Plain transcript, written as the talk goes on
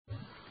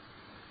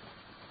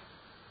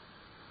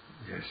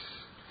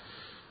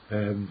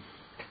Yes.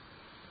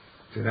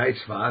 Tonight's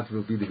Vat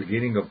will be the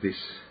beginning of this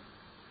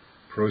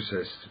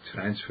process to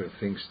transfer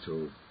things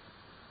to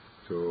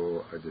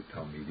the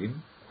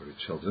Talmidim, or the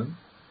children,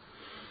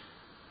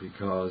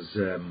 because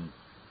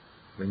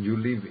when you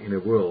live in a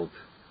world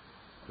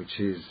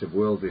the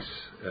world is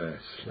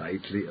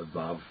slightly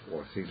above,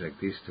 or things like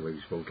this, the way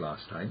we spoke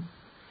last time,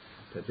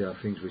 that there are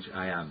things which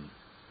I am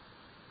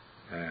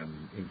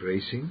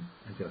embracing,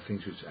 and there are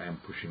things which I am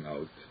pushing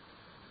out.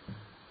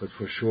 But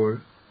for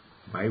sure,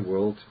 my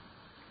world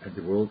and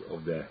the world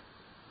of the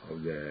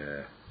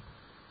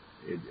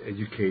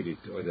educated,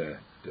 or the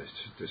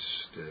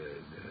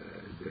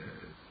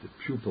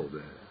pupil,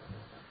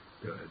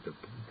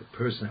 the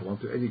person I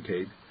want to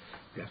educate,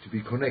 they have to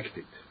be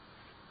connected.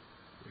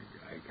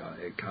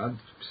 I can't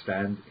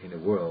stand in a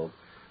world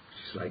which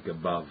is like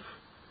above.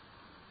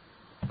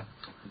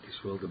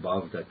 This world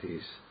above that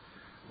is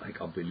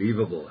like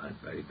unbelievable and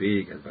very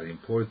big and very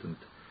important,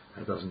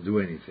 that doesn't do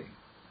anything,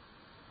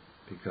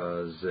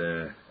 because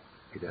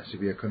it has to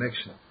be a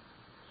connection.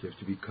 You have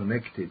to be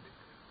connected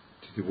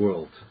to the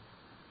world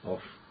of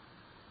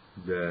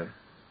the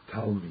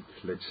Talmud,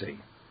 let's say,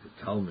 the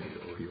Talmud,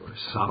 or your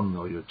son,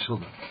 or your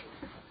children.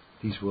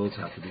 These worlds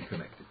have to be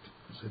connected.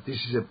 So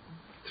this is a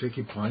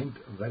tricky point,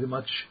 very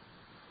much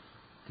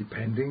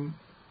depending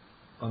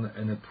on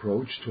an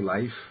approach to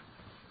life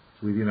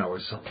within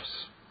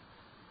ourselves.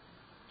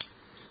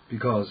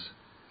 Because,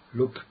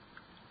 look,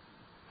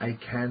 I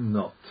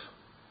cannot,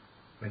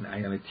 when I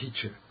am a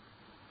teacher,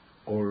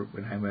 or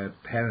when I'm a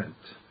parent,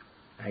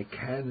 I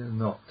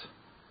cannot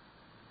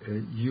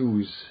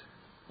use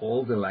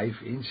all the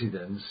life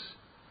incidents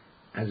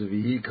as a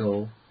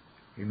vehicle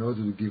in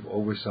order to give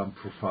over some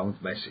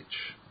profound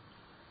message.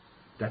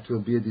 That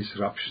will be a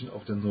disruption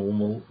of the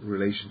normal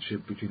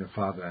relationship between a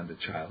father and a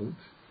child,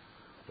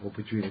 or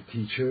between a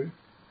teacher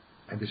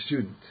and a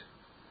student.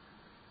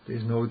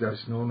 There's no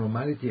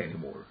normality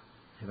anymore.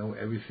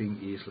 Everything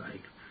is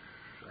like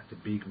a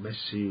big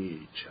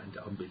message and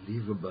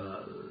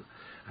unbelievable,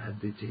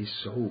 and it is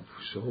so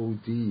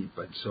deep,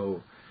 and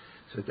so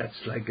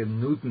that's like a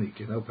nudnik.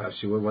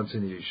 Perhaps you were once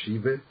in a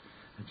yeshiva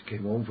and you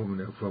came home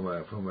from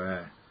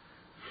a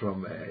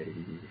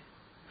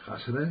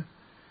chasana,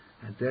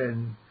 and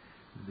then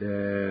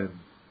the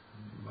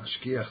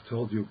mashgiach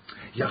told you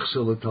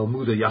Yachzor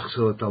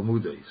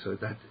Talmuda, so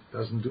that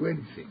doesn't do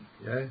anything,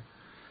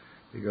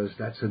 because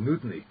that's a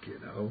nudnik,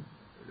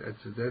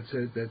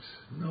 That's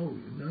no.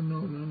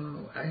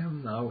 I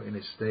am now in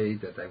a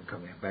state that I'm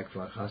coming back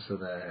from a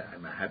chasana,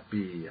 I'm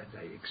happy, and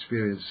I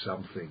experience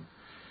something,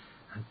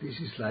 and this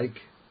is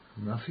like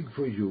nothing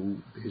for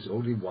you. There's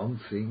only one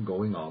thing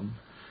going on,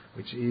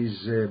 which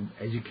is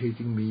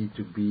educating me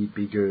to be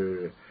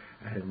bigger,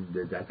 and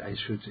that I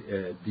should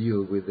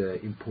deal with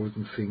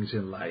important things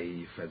in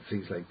life and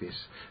things like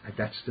this, and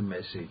that's the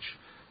message.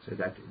 So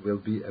that will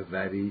be a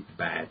very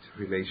bad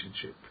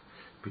relationship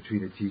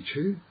between a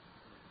teacher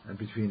and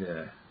between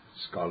a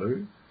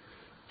scholar,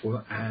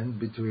 and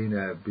between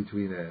a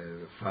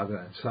father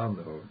and son,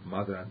 or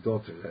mother and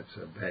daughter. That's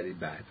a very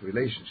bad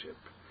relationship,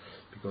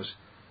 because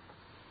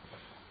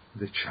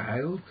the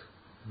child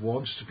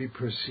wants to be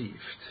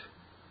perceived,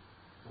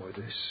 or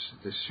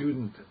the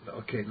student.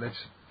 Okay,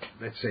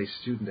 let's say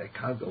student. I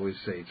can't always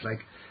say. It's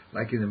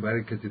like in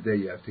America today.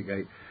 You have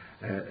to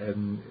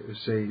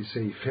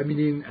say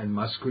feminine and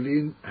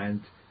masculine,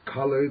 and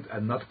colored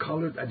and not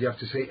colored, and you have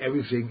to say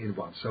everything in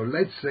once. So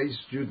let's say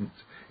student.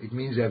 It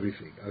means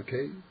everything.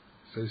 Okay,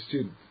 so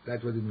student.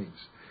 That's what it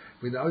means,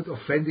 without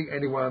offending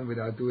anyone,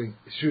 without doing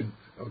student.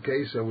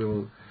 Okay, so we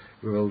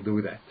will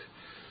do that.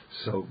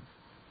 So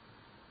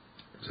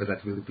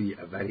that will be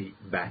a very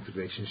bad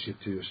relationship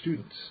to your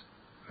students.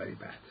 Very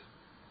bad.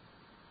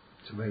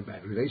 It's a very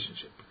bad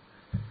relationship.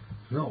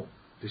 No,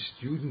 the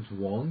student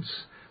wants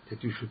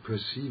that you should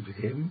perceive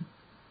him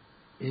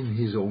in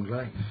his own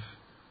life.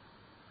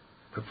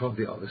 But from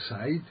the other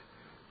side,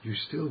 you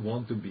still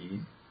want to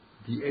be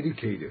the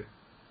educator.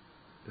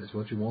 That's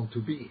what you want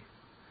to be.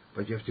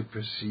 But you have to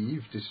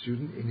perceive the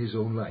student in his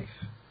own life.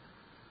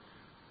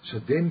 So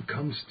then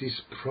comes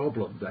this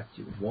problem that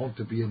you want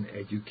to be an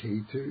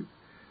educator,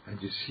 and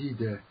you see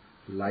the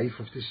life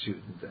of the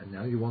student, and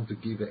now you want to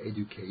give an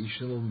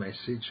educational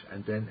message,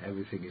 and then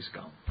everything is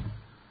gone.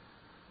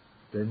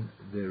 Then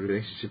the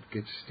relationship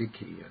gets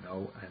sticky,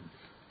 and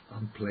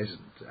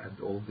unpleasant, and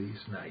all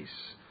these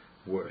nice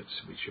words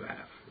which you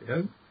have.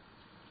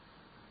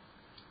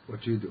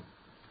 What do you do?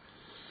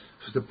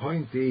 So the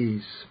point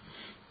is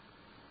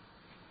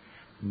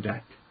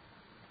that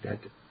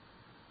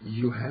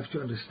you have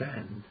to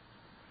understand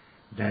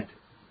that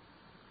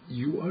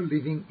you are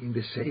living in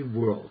the same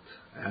world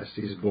as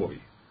this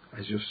boy,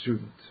 as your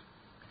student,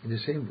 in the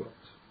same world.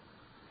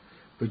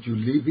 But you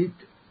live it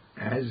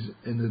as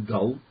an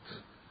adult,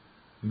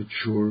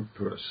 mature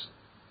person.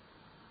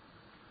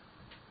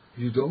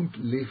 You don't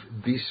live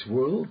this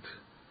world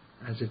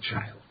as a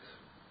child.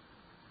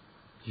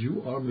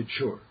 You are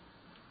mature,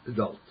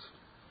 adult.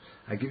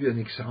 I give you an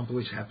example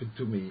which happened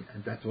to me,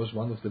 and that was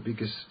one of the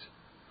biggest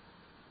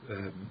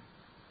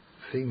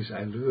things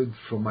I learned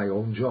from my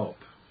own job.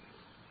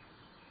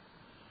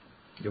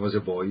 there was a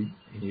boy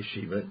in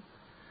yeshiva,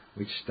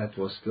 which that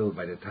was still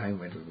by the time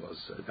when it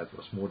was, that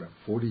was more than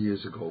 40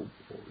 years ago,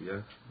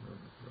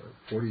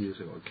 40 years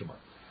ago, come on.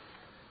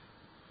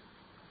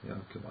 Yeah,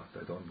 come on,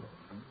 I don't know.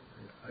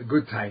 A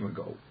good time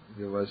ago.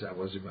 Never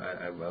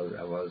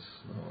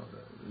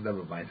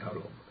mind how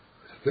long.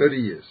 30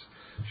 years.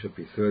 Should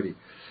be 30.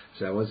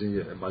 So I was in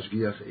a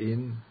Mashgiach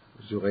in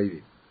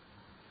Zurevin.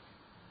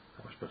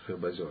 I was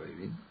Mashgiach by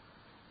Zurevin.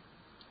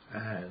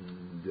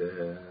 And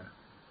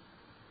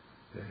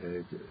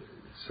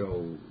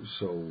so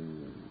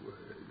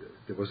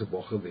there was a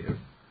bocher there.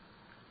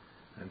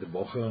 And the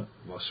bocher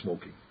was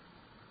smoking.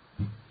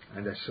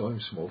 And I saw him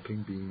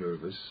smoking, being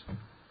nervous.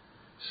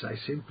 So I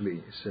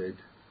simply said,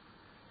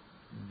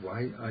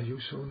 "Why are you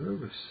so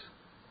nervous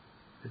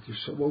that you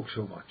smoke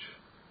so much?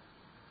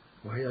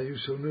 Why are you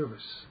so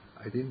nervous?"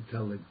 I didn't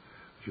tell him,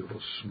 "You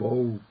will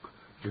smoke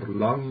your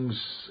lungs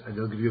and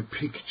they'll give you a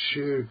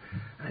picture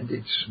and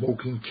it's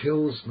smoking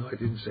kills." No, I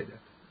didn't say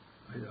that.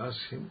 I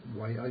asked him,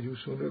 "Why are you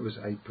so nervous?"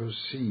 I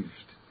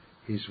perceived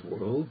his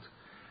world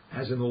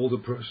as an older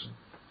person.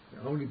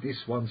 Only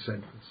this one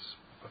sentence.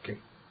 Okay.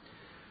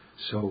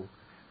 So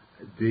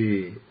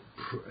the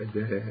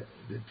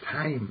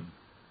time,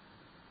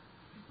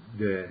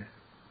 the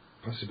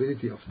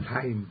possibility of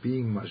time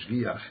being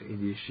Mashgiach in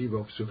the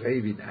yeshiva of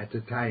Zurevin at the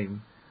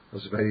time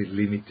was very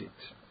limited.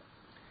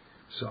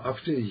 So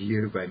after a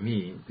year by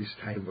me, this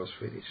time was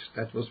finished.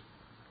 That was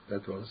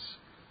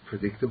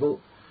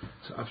predictable.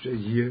 So after a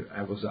year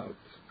I was out.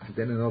 And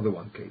then another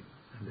one came.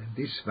 And then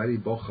this very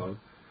bocher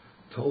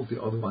told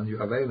the other one, "You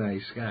are a very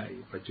nice guy,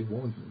 but you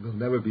will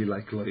never be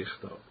like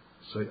Leuchter."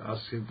 So I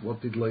asked him,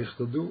 "What did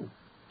Leuchter do?"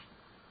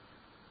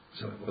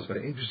 So it was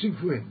very interesting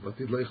for him. What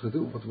did Leuchter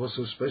do? What was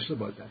so special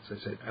about that? So I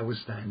said, "I was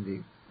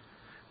standing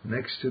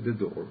next to the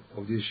door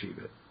of the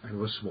yeshiva and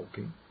was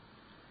smoking.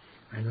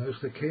 And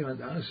Leuchter came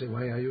and asked me,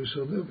 'Why are you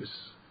so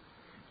nervous?'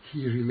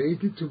 He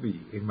related to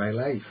me in my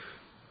life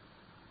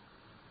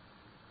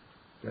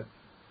that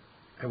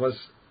I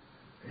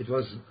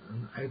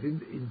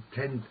didn't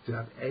intend to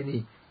have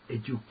any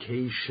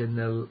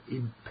educational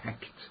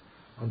impact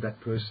on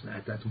that person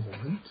at that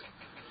moment.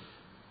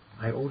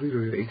 I only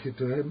related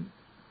to him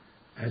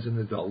as an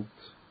adult,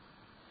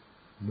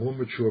 more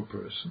mature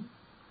person,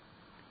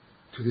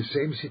 to the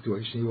same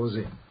situation he was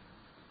in.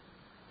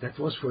 That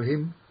was for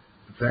him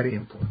very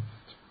important.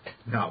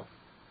 Now,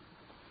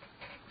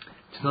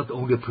 it's not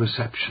only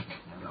perception,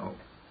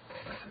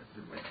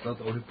 it's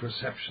not only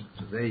perception.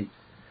 Today,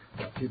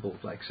 there are people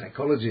like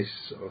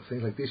psychologists or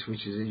things like this,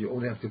 which is you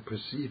only have to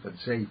perceive and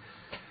say,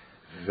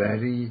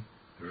 very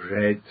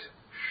red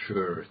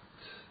shirt.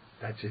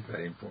 That's it,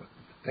 very important.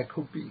 That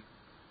could be.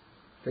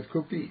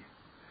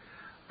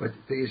 But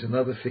there is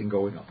another thing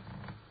going on.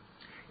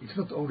 It's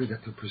not only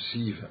that you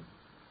perceive him.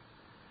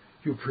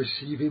 You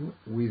perceive him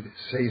with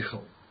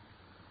seichel.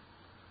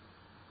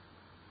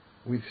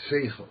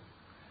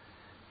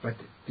 But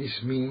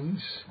this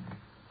means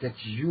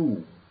that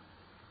you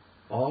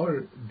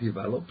are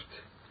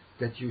developed,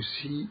 that you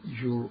see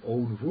your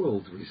own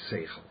world with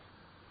seichel.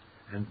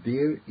 And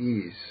there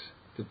is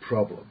the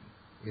problem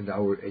in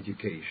our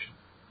education.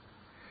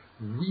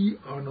 We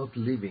are not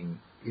living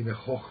in a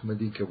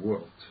chochmadike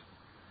world.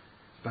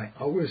 By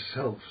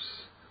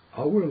ourselves,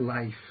 our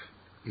life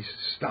is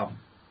stam.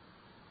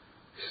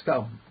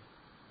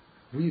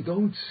 We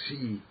don't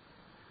see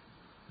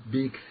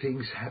big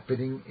things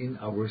happening in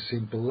our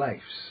simple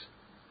lives.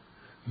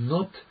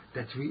 Not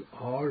that we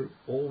are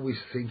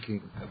always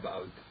thinking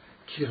about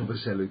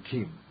Kirbes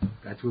Elokim.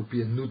 That would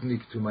be a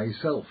nudnik to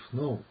myself.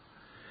 No.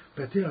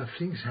 But there are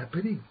things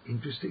happening,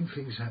 interesting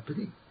things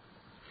happening.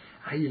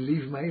 I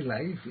live my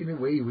life in a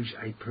way which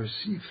I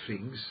perceive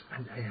things,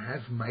 and I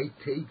have my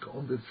take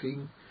on the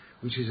thing,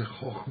 which is a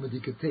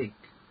chochmadike take.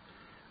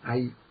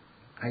 I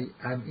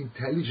am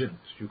intelligent,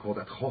 you call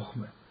that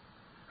chochmah.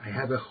 I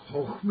have a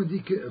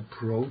chochmadike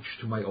approach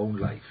to my own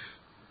life.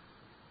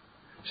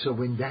 So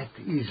when that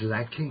is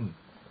lacking,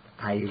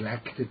 I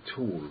lack the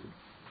tool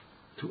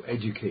to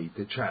educate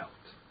the child.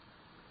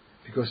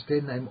 Because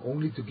then I'm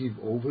only to give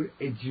over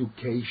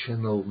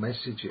educational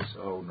messages.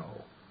 Oh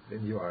no,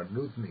 then you are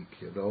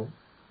nudnik,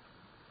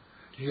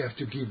 You have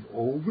to give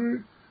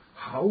over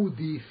how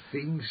these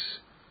things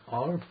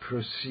are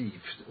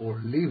perceived or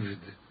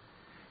lived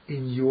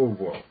in your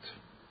world.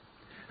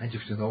 And you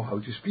have to know how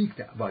to speak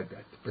about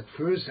that. But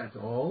first at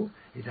all,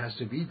 it has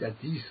to be that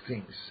these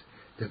things,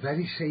 the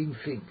very same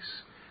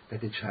things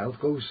that the child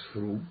goes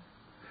through,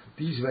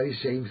 these very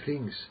same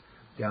things,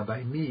 they are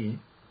by me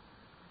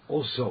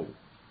also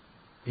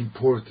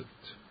important.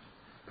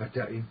 But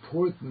they are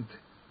important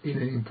in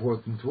an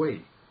important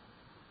way.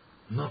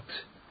 Not,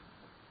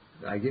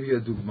 I give you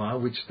a dugma,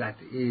 which that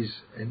is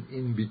an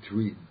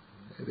in-between.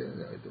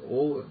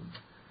 All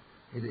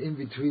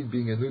in-between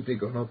being a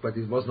nudnik or not, but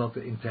it was not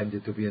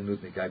intended to be a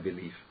nudnik, I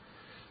believe.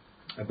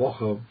 A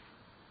bocher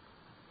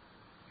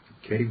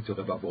came to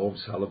Rabbi Avraham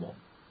Salomon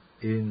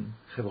in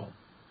Hebron.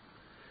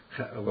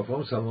 Rabbi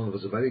Avraham Salomon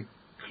was a very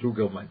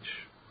kluger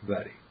mensch,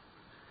 very.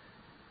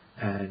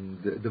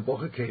 And the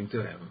bocher came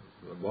to him.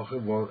 The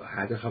bocher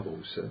had a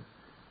chavrusa,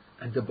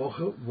 and the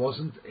bocher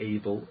wasn't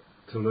able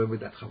to learn with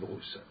that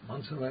Chavrusa.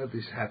 Once in a while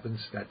this happens,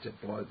 that the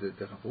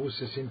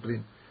Chavrusa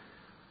simply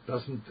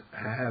doesn't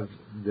have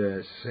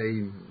the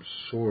same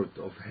sort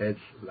of head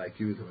like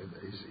you do,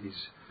 is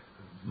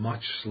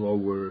much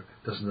slower,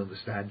 doesn't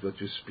understand what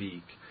you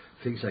speak,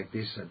 things like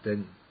this, and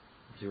then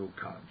you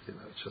can't, it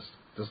just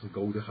doesn't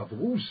go to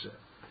Chavrusa.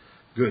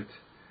 Good.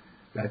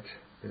 That,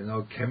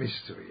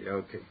 chemistry,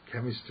 okay,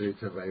 chemistry is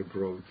a very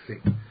broad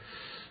thing.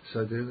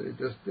 So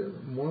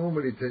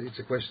normally it's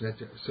a question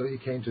that, so he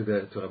came to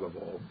Rabbi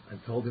Avraham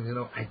and told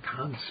him, I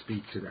can't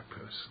speak to that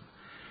person.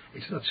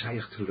 It's not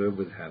shaykh to learn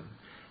with him.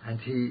 And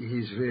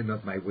he's really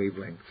not my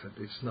wavelength, and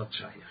it's not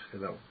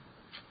shaykh,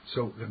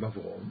 So Rabbi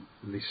Avraham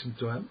listened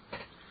to him,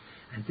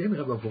 and then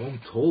Rabbi Avraham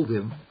told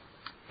him,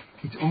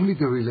 it's only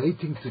the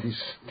relating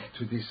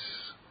to this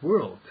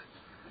world.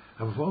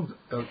 Rabbi Avraham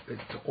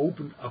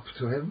opened up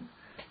to him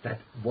that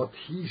what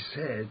he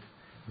said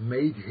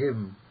made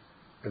him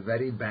a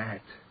very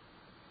bad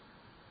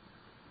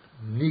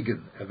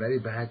nigun, a very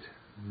bad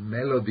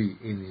melody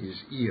in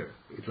his ear.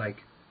 It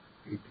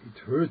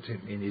hurt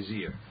him in his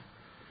ear.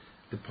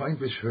 The point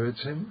which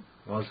hurts him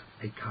was,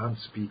 I can't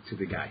speak to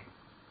the guy.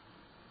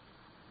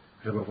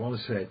 Rabbi Avraham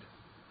said,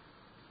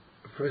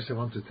 first I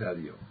want to tell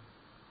you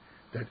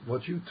that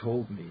what you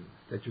told me,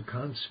 that you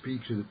can't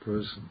speak to the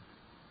person,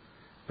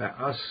 by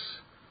us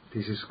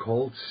this is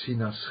called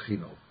sinas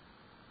chino.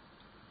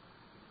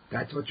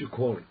 That's what you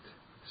call it,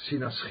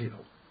 sinas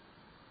chino.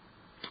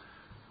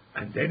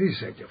 And then he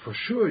said, for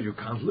sure you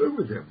can't learn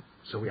with him,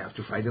 so we have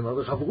to find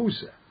another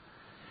Chavrusa.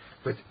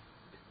 But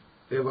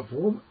Rabbi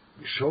Avraham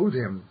showed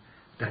him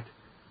that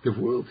the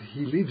world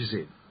he lives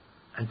in,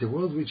 and the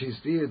world which is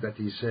there, that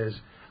he says,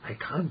 I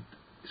can't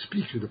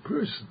speak to the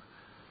person.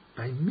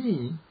 By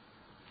me,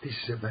 this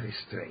is a very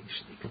strange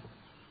thing.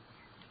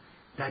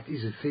 That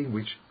is a thing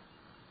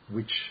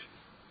which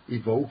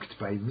evoked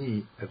by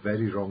me a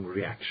very wrong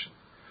reaction.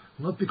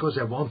 Not because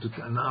I wanted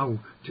now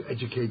to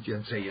educate you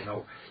and say,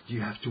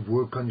 you have to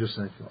work on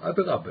yourself.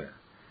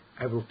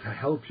 I will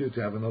help you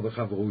to have another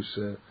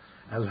Chavrusa.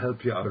 I'll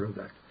help you out of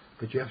that.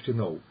 But you have to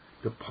know,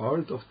 the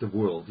part of the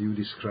world you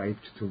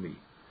described to me,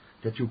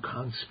 that you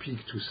can't speak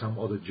to some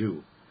other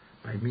Jew,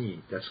 by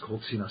me, that's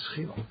called sinas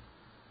chino.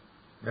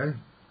 Yeah?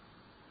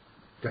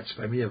 That's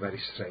by me a very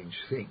strange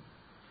thing.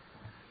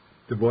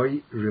 The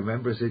boy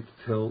remembers it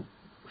till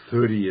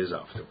 30 years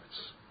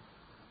afterwards.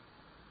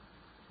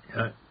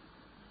 Yeah?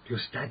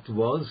 Because that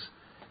was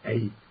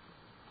a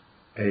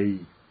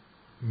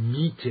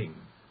meeting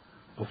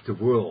of the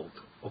world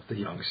of the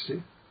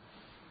youngster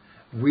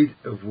with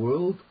a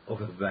world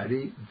of a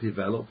very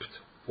developed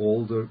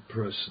older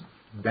person.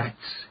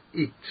 That's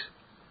it.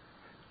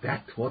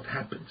 That's what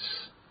happens.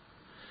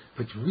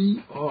 But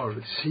we are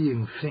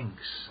seeing things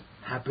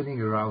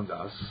happening around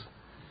us,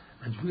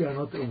 and we are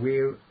not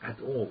aware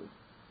at all.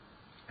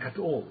 At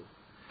all.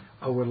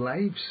 Our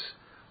lives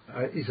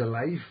is a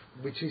life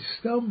which is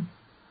stum.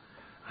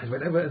 And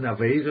whenever an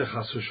Aveire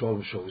Chas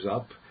v'Sholom shows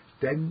up,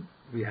 then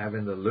we have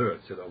an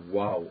alert.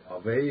 Wow,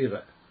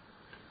 Aveire.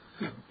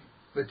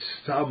 But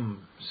stum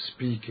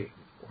speaking,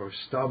 or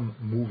stum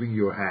moving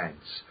your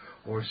hands,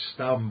 or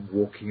stum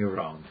walking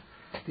around,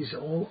 these are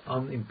all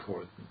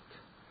unimportant.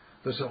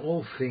 Those are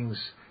all things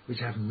which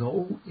have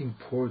no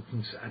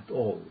importance at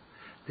all.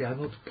 They are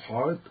not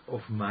part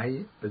of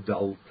my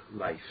adult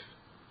life.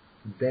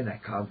 Then I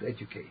can't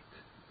educate.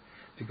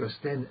 Because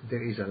then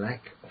there is a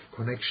lack of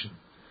connection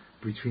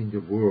between the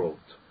world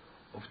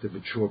of the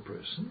mature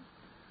person.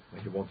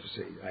 When you want to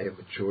say, I am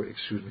mature,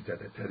 excuse me that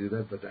I tell you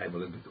that, but I'm a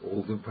little bit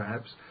older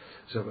perhaps.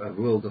 So a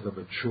world of a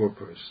mature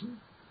person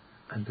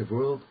and the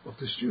world of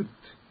the student.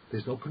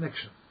 There's no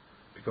connection.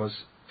 Because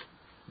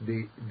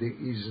there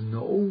is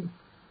no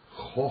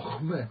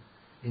chokhmah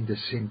in the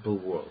simple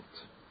world.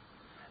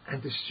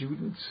 And the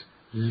student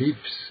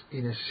lives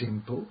in a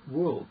simple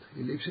world.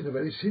 He lives in a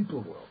very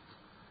simple world.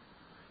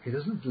 He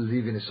doesn't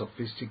live in a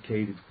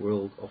sophisticated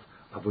world of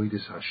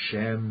Avodas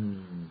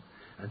Hashem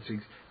and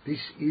things. This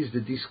is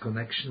the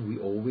disconnection we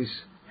always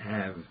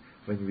have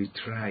when we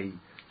try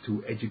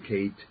to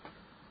educate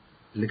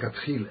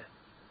lekatchila.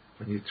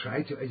 When you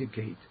try to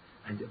educate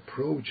and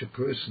approach a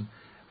person,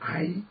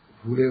 I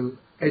will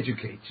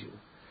educate you.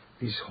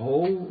 This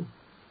whole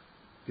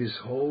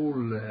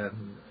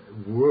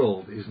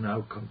world is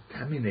now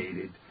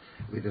contaminated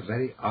with a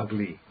very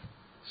ugly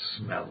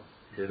smell.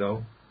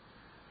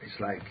 It's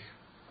like,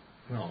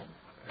 no,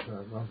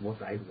 not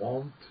what I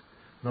want,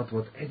 not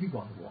what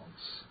anyone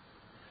wants.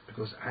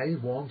 Because I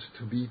want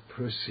to be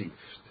perceived.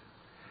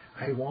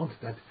 I want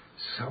that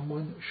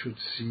someone should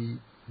see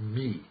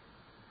me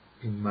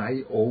in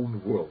my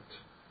own world.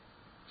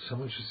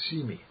 Someone should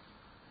see me.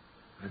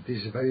 And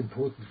this is very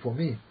important for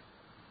me.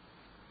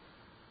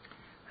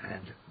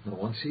 And no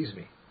one sees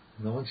me.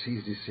 No one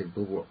sees this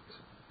simple world.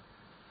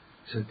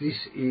 So this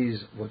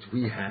is what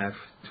we have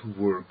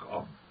to work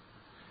on.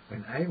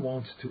 When I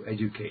want to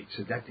educate,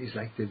 so that is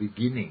like the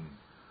beginning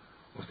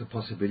of the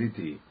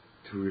possibility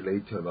to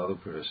relate to another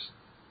person.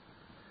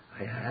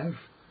 I have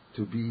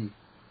to be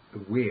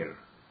aware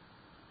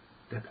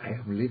that I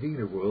am living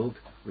in a world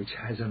which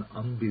has an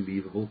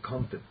unbelievable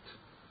content.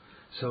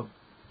 So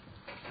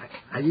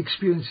I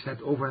experience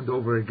that over and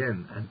over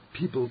again, and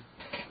people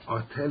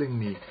are telling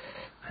me,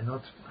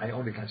 I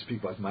only can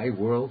speak about my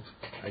world,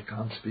 I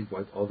can't speak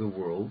about other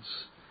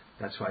worlds.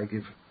 That's why I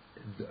give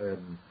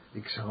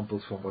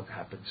examples from what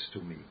happens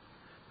to me.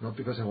 Not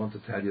because I want to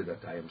tell you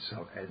that I am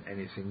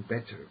anything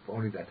better,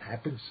 only that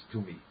happens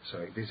to me.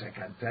 So this I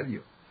can't tell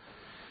you.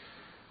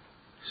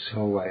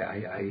 So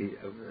I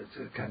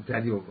can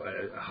tell you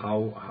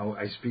how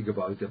I speak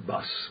about the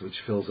bus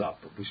which fills up.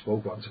 We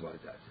spoke once about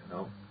that,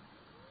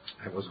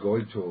 I was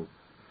going to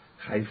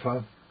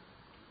Haifa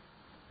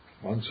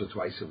once or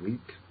twice a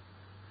week,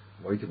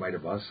 waiting by the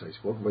bus. I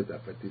spoke about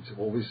that, but it's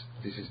always,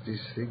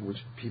 this thing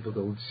which people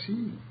don't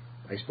see.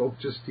 I spoke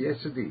just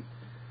yesterday.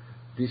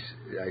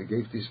 I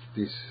gave this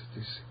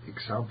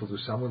example to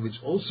someone which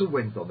also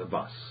went on a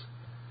bus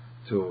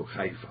to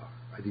Haifa.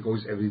 And he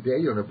goes every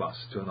day on a bus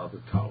to another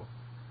town.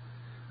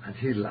 And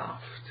he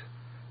laughed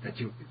that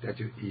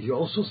he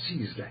also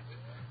sees that,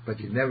 but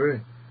he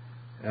never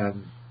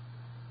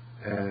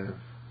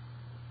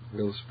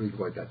will speak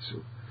about that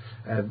soon.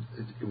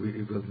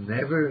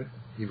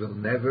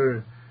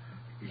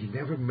 He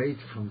never made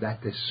from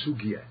that a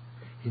sugya.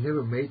 He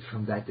never made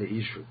from that the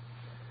issue.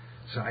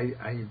 So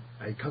I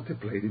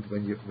contemplated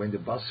when the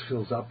bus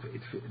fills up,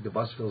 the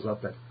bus fills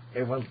up, that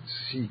everyone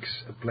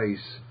seeks a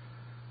place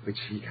which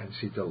he can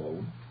sit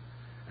alone,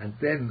 and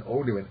then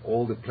only when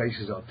all the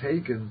places are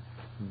taken,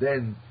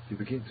 then you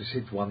begin to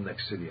sit one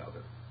next to the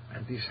other.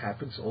 And this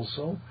happens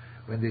also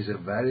when there's a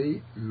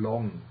very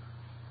long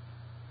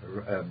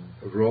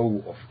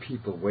row of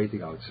people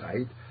waiting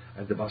outside,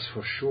 and the bus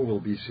for sure will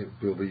be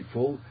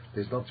full.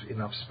 There's not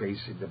enough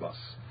space in the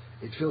bus.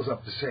 It fills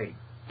up the same.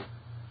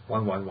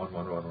 One.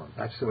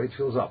 That's the way it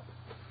fills up.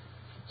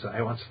 So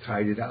I once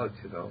tried it out,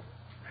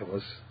 I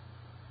was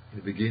in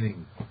the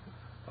beginning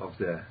of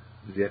the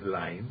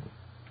line,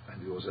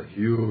 and it was a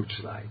huge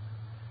line.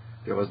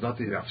 There was not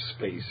enough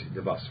space in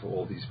the bus for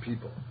all these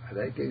people. And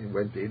I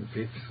went in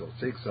fifth or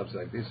sixth, something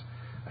like this.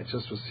 I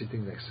just was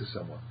sitting next to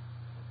someone.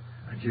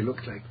 And he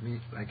looked like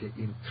me, like an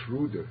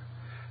intruder,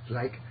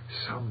 like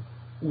some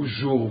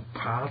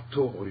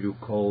usurpator, you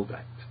call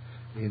that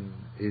in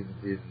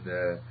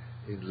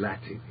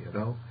Latin,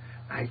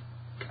 I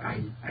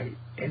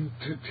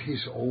entered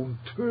his own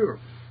turf.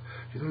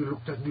 He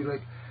looked at me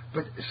like,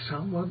 but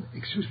someone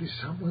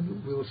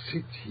will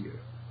sit here.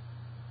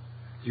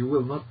 You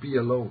will not be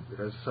alone.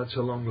 There's such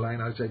a long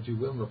line outside, you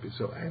will not be.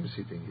 So I am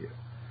sitting here.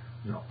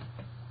 No.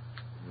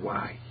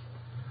 Why?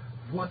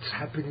 What's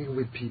happening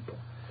with people?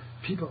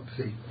 People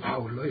say,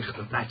 wow,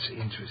 Leuchter, that's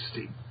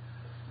interesting.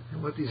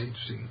 And what is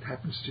interesting? It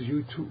happens to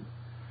you too.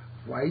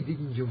 Why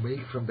didn't you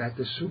make from that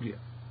a sugya?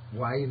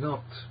 Why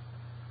not?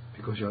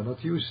 Because you are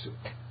not used to.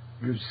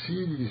 You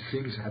see these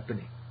things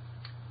happening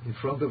in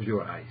front of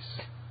your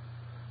eyes.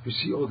 You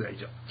see all that.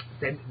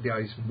 Then there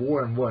is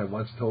more and more. I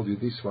once told you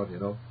this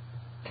one,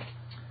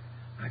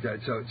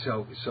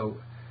 So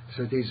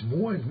there's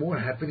more and more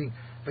happening,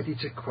 but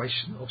it's a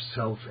question of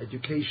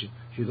self-education.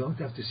 You don't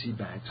have to see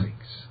bad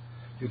things.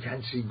 You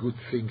can see good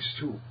things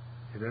too.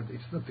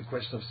 It's not the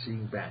question of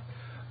seeing bad,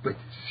 but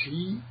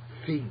see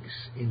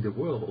things in the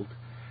world,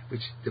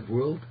 which the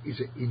world is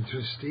an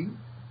interesting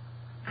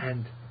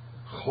and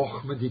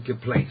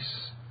chochmedike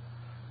place,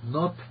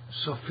 not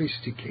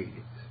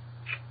sophisticated.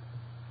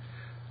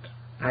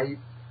 I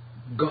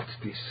got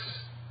this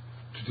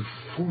to the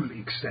full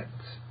extent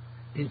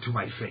into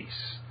my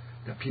face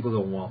that people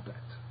don't want that.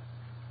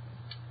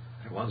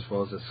 I once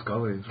was a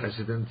scholar in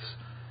residence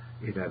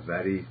in a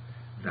very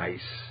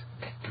nice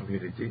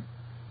community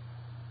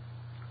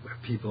where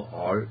people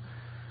are.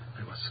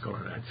 I was a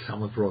scholar, and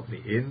someone brought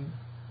me in.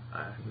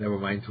 Never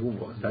mind who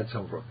was that.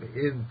 Someone brought me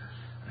in.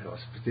 I was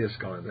a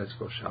scholar, and that's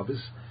for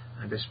Shabbos.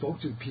 And I spoke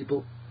to the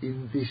people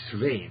in this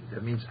vein.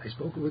 That means I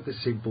spoke with a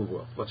simple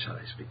word. What shall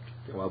I speak?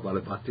 There are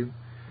balabatim.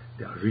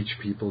 There are rich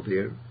people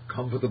there.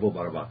 Comfortable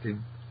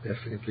balabatim.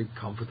 Definitely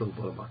comfortable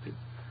balabatim.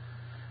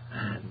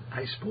 And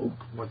I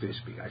spoke, what do I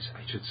speak? I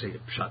should say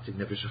Pshat in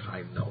Nefesh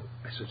HaChaim, no.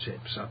 I should say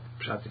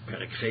Pshat in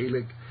Perek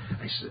Chelik.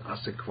 I should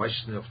ask the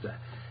question of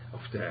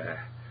the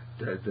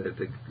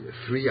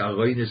three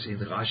aroinos in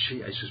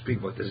Rashi. I should speak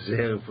about the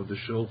Zer for the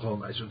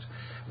Shulchan.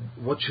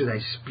 What should I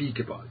speak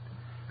about?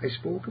 I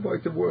spoke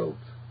about the world.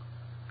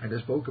 And I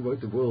spoke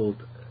about the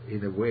world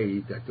in a way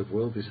that the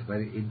world is a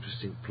very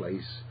interesting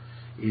place.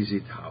 Is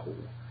it how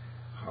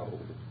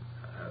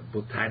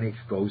botanic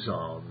goes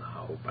on,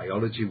 how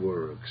biology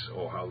works,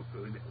 or how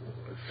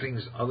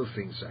other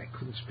things. I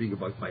couldn't speak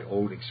about my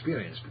own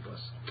experience because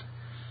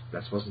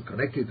that wasn't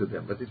connected to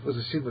them, but it was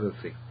a similar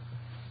thing.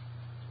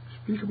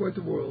 Speak about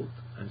the world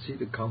and see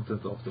the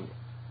content of the world.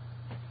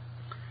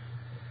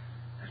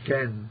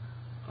 Again,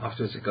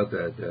 afterwards I got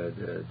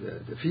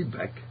the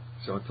feedback.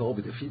 Someone told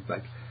me the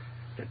feedback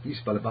that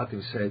these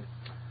Balabatim said,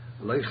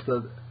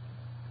 Leuchter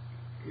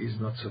is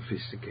not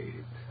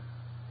sophisticated.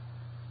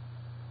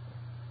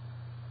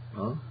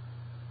 Huh?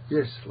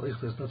 Yes,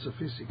 Leuchter is not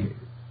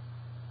sophisticated.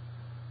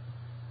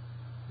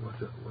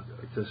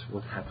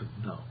 What happened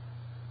now?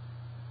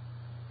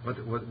 What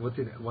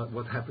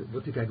happened?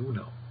 What did I do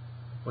now?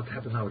 What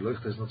happened now?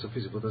 Leuchter is not so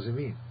physical. What does it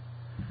mean?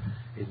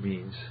 It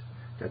means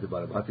that the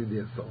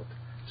Balabatidia thought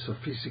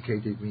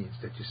sophisticated means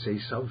that you say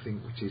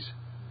something which is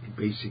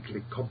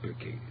basically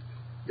complicated.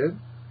 Yeah?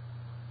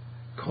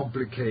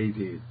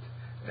 Complicated.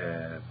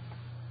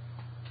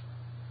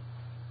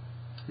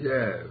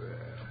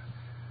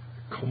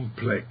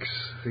 Complex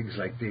things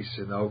like this,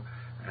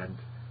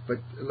 but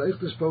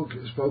Leuchter spoke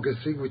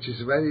a thing which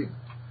is very,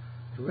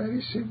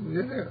 very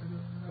simple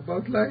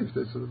about life.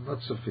 That's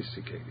not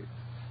sophisticated,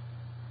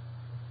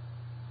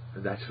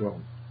 and that's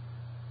wrong.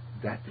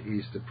 That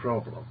is the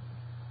problem.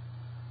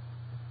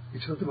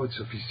 It's not about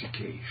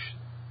sophistication.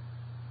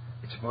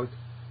 It's about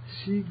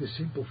seeing the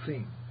simple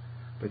thing.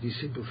 But these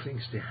simple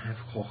things, they have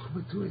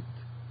chokhmah to it.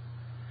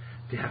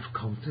 They have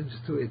content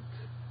to it.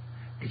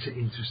 It's an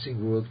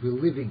interesting world we're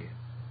living in.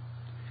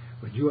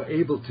 When you are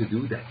able to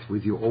do that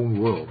with your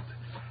own world,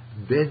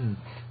 then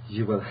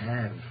you will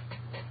have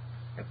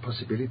a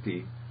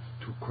possibility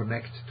to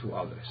connect to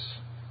others.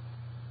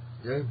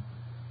 Yeah?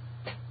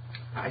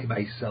 I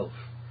myself,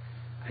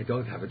 I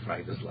don't have a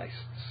driver's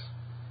license.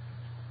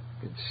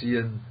 But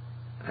Sion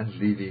and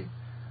Levi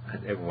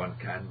and everyone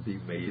can be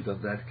made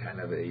on that kind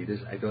of aid.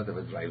 I don't have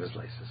a driver's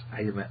license.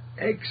 I am an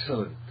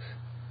excellent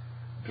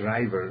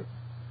driver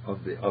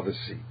on the other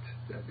seat.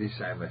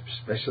 I'm a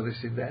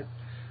specialist in that.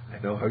 I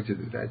know how to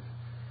do that,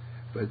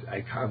 but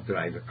I can't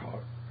drive a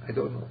car. I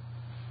don't know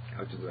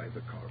how to drive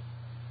a car.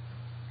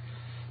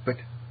 But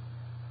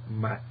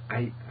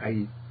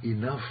I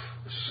enough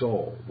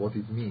saw what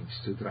it means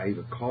to drive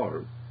a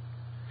car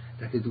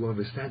that I do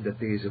understand that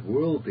there is a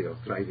world there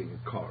of driving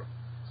a car.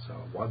 So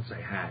once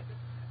I had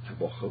a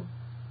bochum,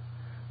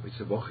 which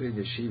the bochum in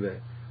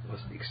yeshiva was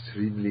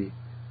extremely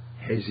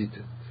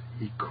hesitant.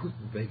 He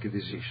couldn't make a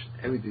decision.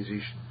 Every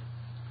decision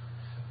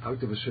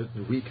out of a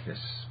certain weakness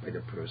by the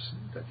person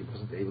that he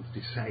wasn't able to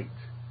decide.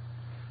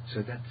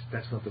 So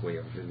that's not the way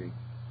of living.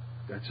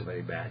 That's a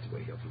very bad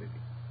way of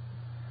living.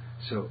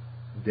 So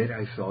then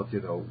I thought,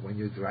 when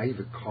you drive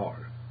a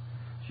car,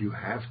 you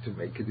have to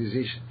make a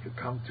decision. You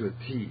come to a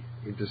T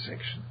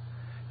intersection.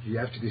 You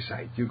have to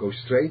decide. Do you go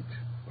straight,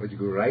 or do you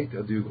go right,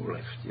 or do you go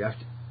left?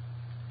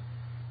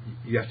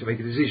 You have to make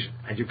a decision.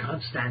 And you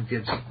can't stand there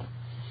and say,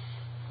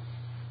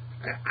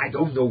 I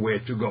don't know where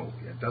to go.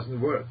 It doesn't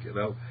work,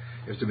 You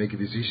have to make a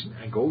decision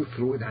and go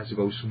through. It has to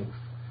go smooth.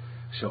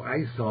 So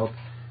I thought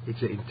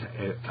it's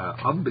an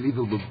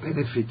unbelievable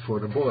benefit for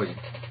the boy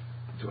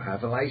to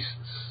have a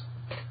license.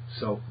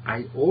 So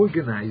I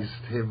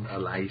organized him a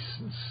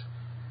license.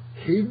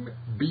 Him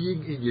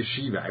being in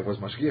yeshiva, I was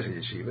mashgiach in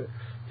yeshiva,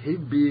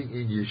 him being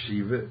in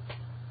yeshiva,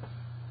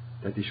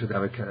 that he should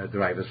have a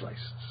driver's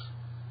license.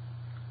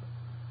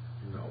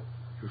 No,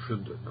 you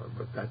shouldn't. No,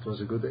 but that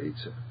was a good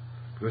answer.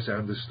 Because I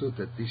understood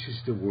that this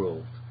is the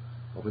world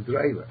of a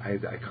driver. I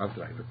can't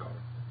drive a car.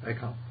 I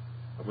can't.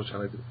 What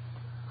shall I do?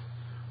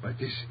 But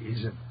this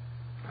is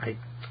I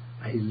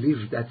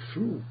lived that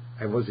through.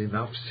 I was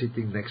enough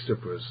sitting next to a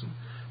person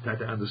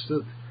that I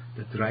understood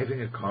that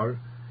driving a car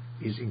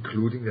is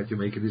including that you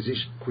make a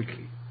decision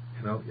quickly.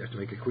 You have to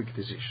make a quick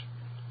decision.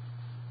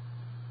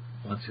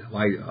 Once in a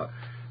while,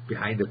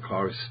 behind a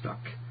car is stuck,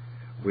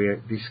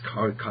 where this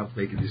car can't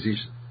make a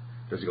decision.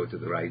 Does it go to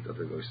the right or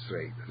does it go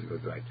straight? Does it go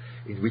to the right?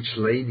 In which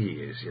lane he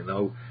is,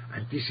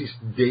 And this is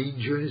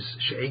dangerous.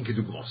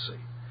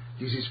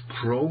 This is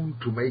prone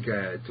to make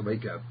a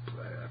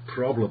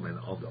problem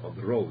on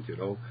the road,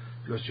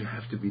 because you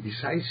have to be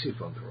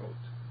decisive on the road.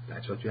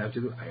 That's what you have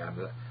to do. I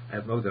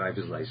have no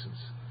driver's license,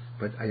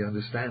 but I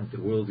understand the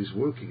world is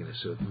working in a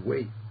certain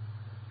way,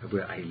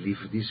 where I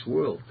live this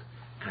world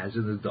as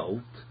an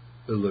adult,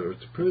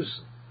 alert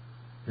person.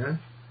 Yeah?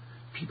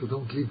 People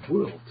don't live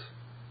world.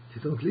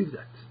 They don't live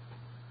that.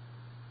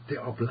 They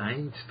are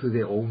blind to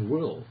their own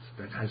world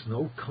that has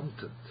no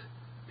content.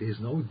 There's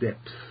no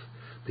depth.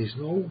 There's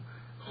no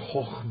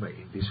chokhmah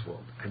in this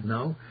world. And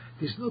now,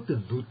 there's not the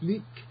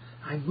nutnik.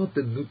 I'm not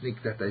the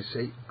nutnik that I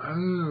say,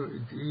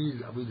 it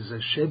is, there's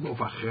a shem of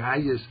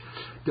achrayas.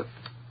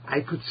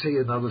 I could say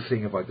another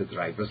thing about the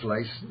driver's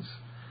license,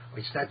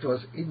 which that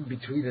was in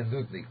between a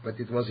nutnik, but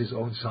it was his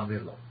own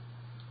son-in-law.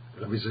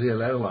 Rabbi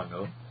Zriel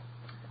Erlanger,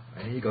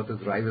 and he got a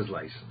driver's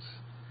license.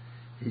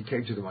 He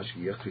came to the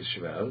mashgiach, to his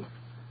shver,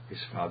 his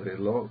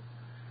father-in-law,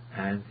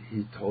 and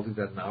he told him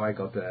that now I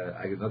got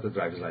not a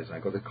driver's license, I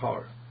got a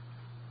car.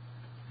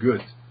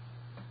 Good.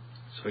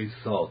 So he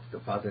thought, the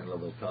father-in-law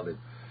will tell him,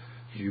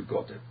 you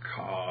got a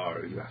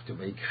car, you have to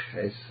make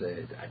chesed,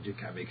 and you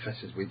can make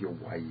chesed with your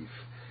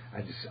wife,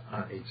 and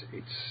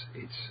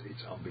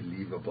it's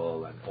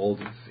unbelievable, and all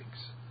these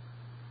things.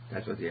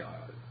 That's what they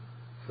are.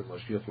 For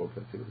Moshiach looked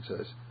at him and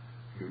says,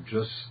 you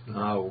just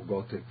now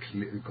got the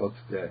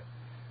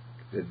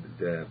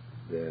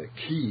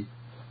key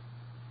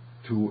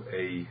to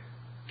a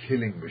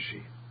killing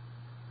machine.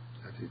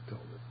 That he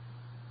told him.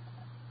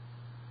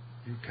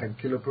 You can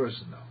kill a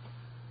person now.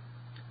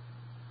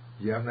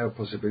 You have no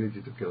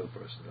possibility to kill a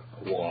person.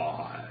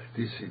 Wow,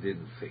 this he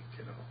didn't think,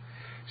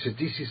 So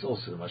this is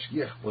also the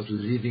Mashgiach was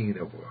living in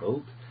a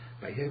world,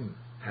 by him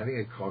having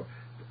a car.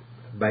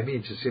 by me,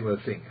 it's a similar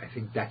thing. I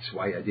think that's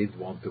why I didn't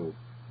want to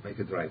make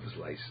a driver's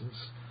license.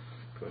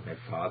 Because my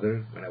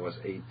father, when I was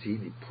 18,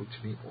 he put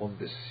me on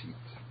the seat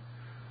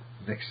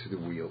next to the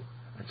wheel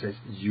and says,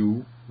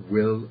 "You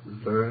will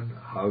learn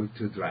how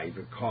to drive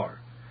a car."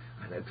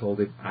 And I told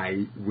him,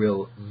 "I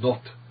will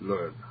not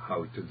learn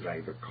how to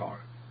drive a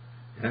car."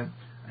 Yeah?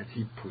 And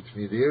he put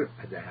me there,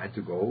 and I had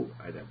to go.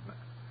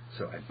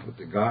 So I put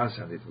the gas,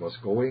 and it was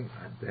going,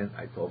 and then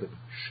I told him,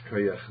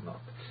 "Shkoyach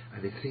not."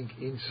 And I think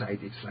inside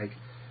it's like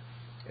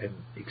an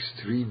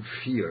extreme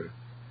fear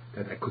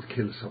that I could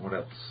kill someone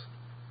else.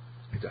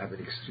 I have an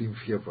extreme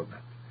fear from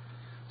that.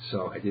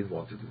 So I didn't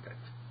want to do that.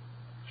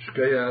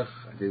 Shkoyach,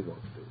 I didn't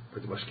want to do it.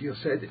 But the Mashgiach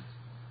said it.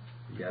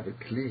 You have a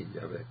kli, you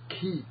have a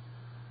key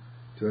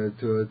to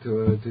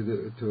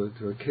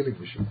a killing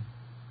machine.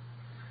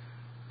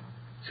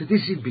 So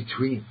this in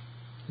between.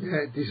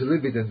 Yeah, it is a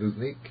little bit a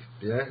nudnik.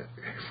 Yeah,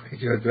 when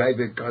you're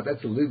driving a car,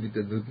 that's a little bit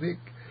a nudnik.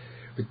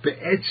 But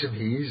Be'etzem,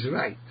 he is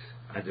right.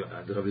 And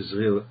Rav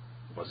Israel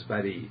was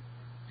very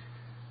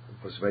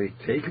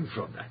taken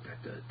from that.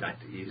 That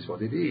is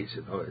what it is.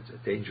 You know, it's a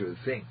dangerous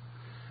thing.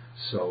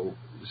 So,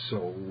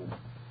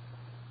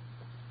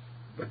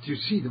 but you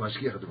see, the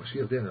Mashgiach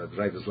didn't have a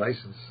driver's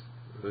license.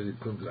 He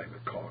couldn't drive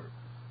a car.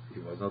 He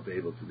was not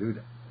able to do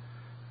that.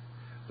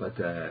 But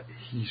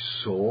he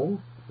saw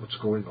what's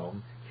going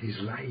on. His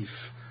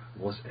life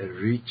was a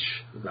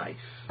rich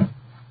life.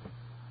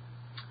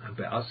 And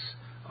by us,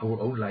 our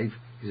own life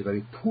is a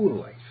very poor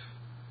life.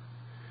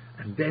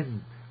 And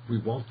then we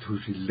want to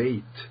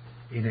relate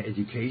in an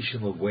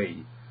educational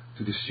way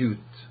to the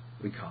student.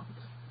 We can't.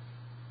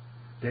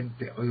 Then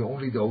there are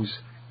only those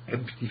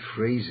empty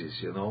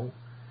phrases, you know,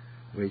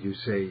 where you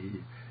say,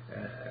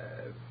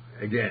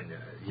 again,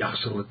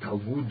 Yachshel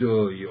Talmud,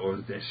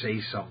 or they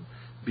say some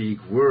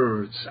big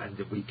words and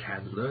we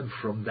can learn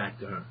from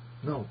that.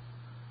 No,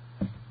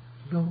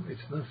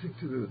 it's nothing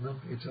to do. No,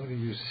 it's only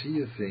you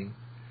see a thing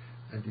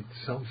and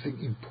it's something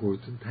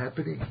important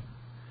happening,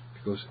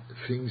 because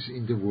things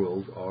in the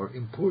world are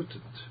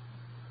important.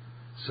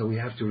 So we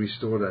have to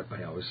restore that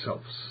by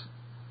ourselves.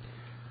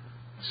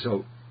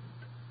 So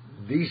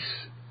this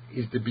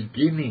is the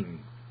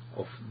beginning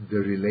of the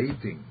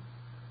relating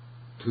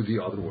to the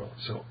other world.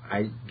 So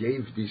I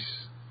gave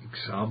this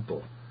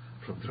example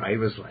from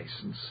driver's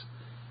license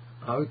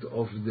out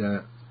of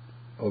the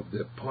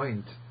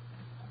point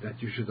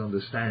that you should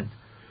understand.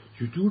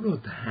 You do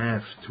not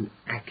have to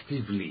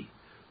actively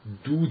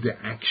do the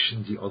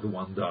action the other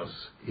one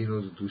does in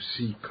order to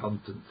see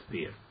content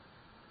there.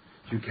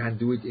 You can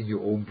do it in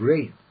your own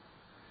brain.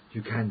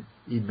 You can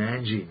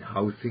imagine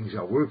how things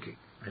are working,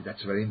 and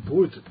that's very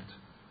important.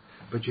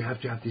 But you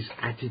have to have this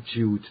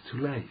attitude to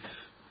life.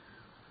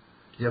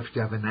 You have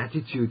to have an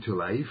attitude to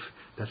life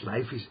that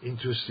life is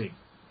interesting.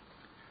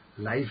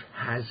 Life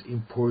has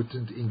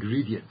important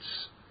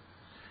ingredients.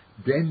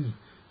 Then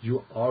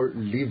you are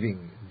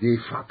living de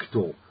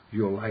facto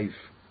your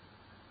life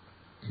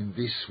in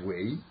this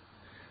way.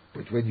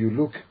 But when you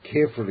look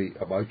carefully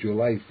about your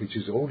life, which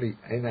is only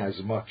and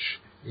as much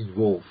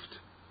involved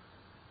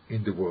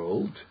in the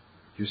world,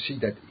 you see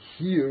that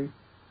here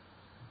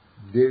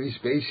there is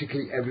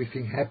basically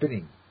everything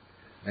happening.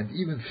 And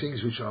even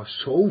things which are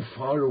so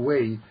far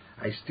away,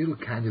 I still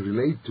can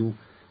relate to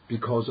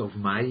because of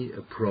my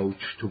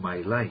approach to my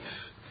life.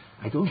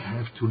 I don't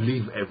have to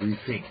live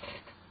everything.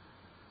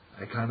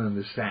 I can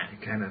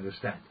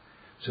understand.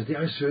 So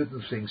there are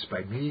certain things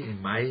by me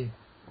in my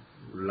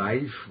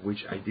life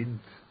which I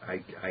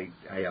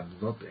am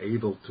not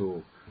able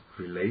to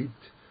relate.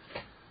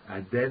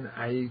 And then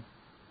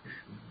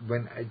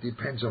it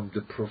depends on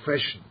the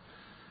profession.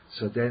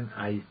 So then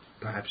I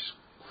perhaps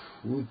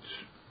could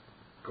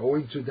go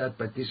into that,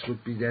 but this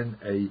would be then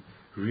a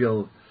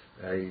real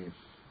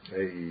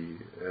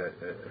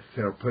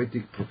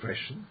therapeutic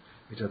profession,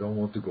 which I don't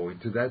want to go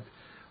into that.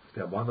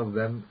 One of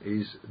them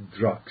is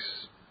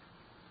drugs.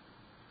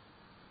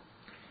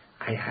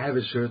 I have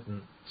a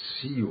certain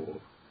CEO.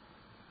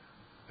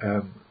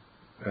 A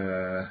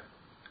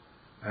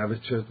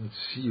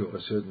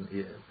certain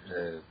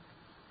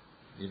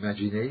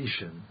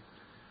imagination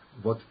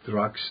what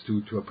drugs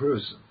do to a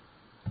person.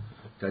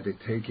 That they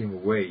take him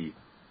away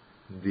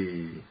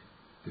the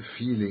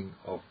feeling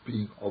of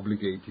being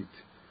obligated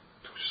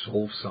to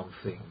solve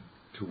something,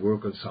 to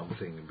work on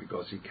something,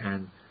 because he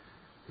can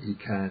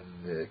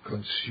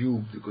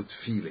consume the good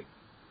feeling.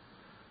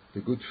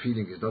 The good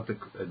feeling is not a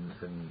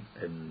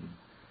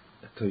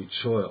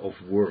toichoa of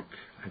work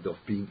and of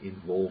being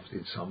involved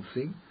in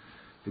something.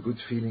 The good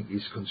feeling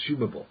is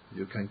consumable.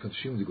 You can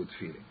consume the good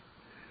feeling.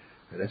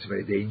 And that's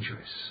very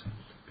dangerous,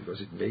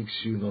 because it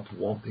makes you not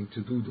wanting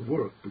to do the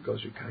work,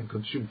 because you can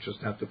consume,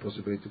 just have the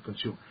possibility to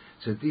consume.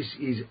 So this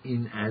is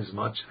in as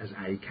much as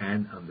I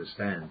can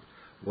understand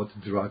what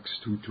drugs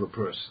do to a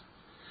person.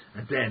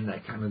 And then I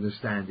can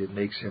understand it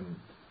makes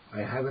him,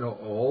 I have an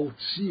old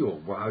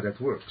CEO, how that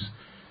works.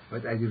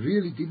 But I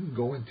really didn't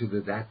go into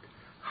that,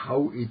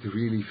 how it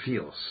really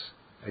feels.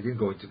 I didn't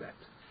go into that.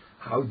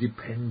 How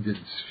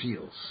dependence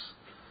feels.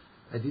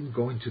 I didn't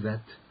go into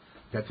that.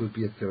 That would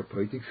be a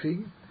therapeutic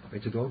thing,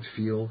 but you don't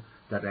feel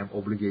that I'm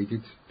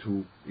obligated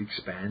to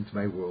expand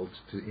my world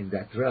in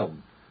that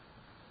realm.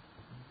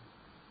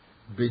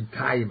 With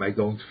time, I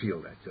don't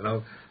feel that,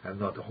 I'm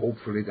not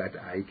hopefully that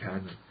I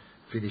can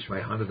finish my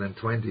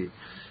 120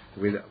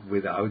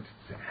 without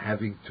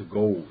having to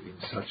go in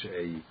such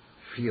a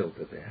field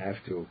that I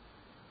have to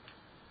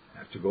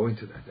go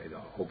into that.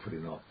 Hopefully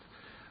not.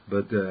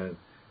 But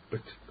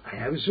I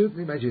have a certain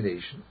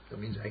imagination. That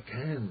means I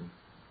can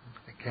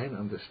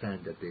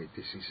understand that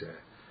this is a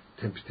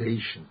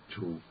temptation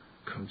to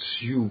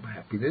consume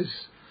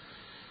happiness,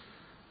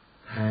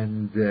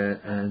 and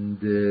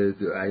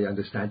I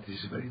understand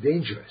this is very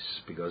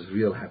dangerous, because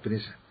real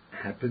happiness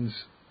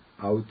happens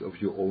out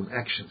of your own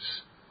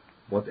actions,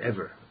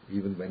 whatever.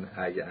 Even when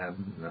I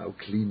am now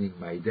cleaning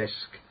my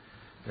desk,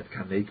 that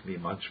can make me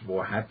much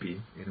more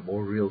happy in a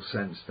more real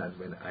sense than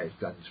when I've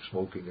done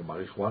smoking a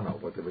marijuana or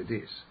whatever it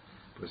is,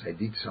 because I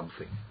did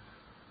something.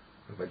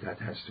 But that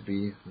has to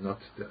be not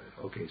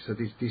okay. So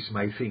this is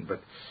my thing.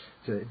 But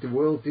the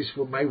world,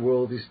 my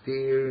world is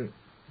there.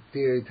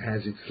 There it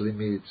has its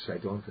limits. I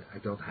don't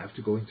have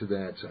to go into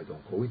that, so I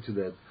don't go into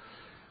that.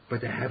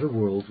 But I have a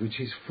world which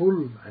is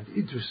full and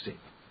interesting.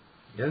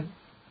 Yeah.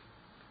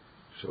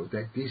 So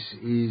that this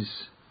is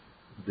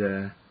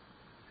the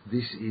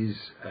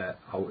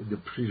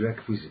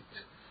prerequisite.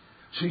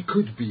 So it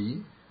could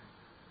be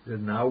that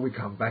now we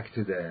come back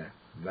to the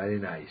very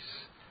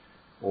nice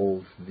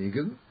old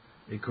Nigel.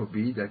 It could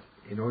be that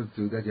in order to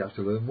do that you have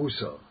to learn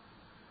Musar.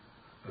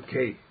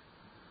 Okay.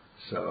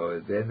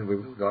 So then we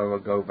will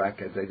go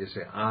back and then you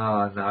say,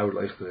 now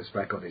Leuchter is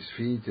back on his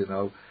feet,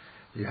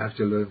 you have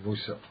to learn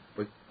Musar.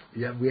 But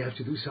yeah, we have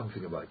to do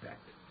something about that.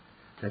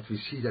 That we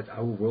see that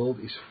our world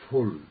is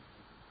full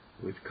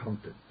with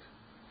content.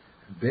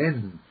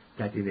 Then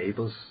that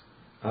enables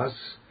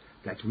us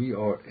that we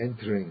are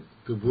entering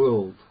the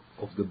world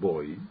of the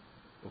boy,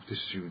 of the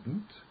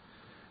student,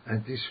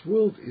 and this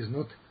world is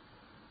not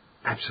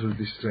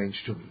absolutely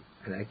strange to me,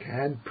 and I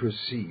can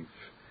perceive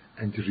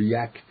and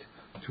react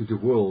to the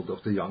world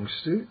of the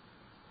youngster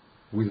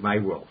with my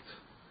world,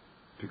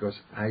 because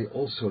I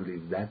also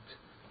live that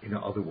in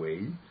another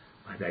way,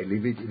 and I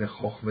live it in a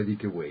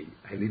chochmedic way.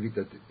 I live it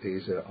that there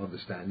is an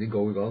understanding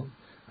going on.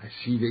 I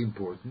see the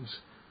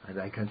importance, and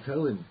I can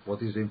tell him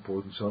what is the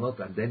importance or not,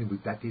 and then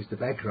with that is the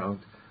background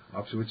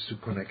afterwards to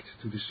connect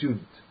to the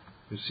student.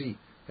 You see,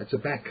 that's a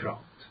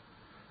background.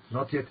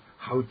 Not yet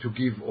how to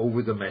give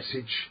over the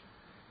message.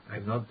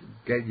 I'm not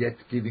yet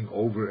giving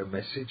over a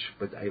message,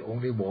 but I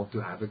only want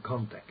to have a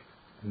contact.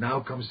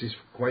 Now comes this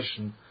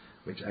question,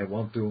 which I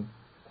want to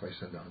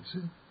question and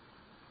answer.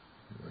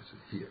 What's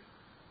it here?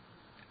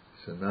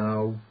 So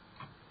now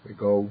we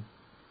go.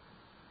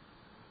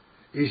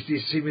 Is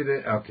this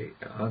similar? Okay,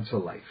 answer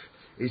life.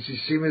 Is this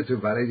similar to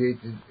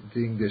validating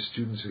the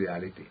student's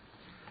reality?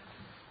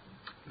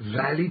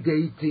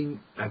 Validating,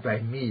 by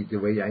me, the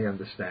way I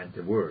understand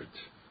the word,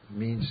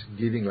 means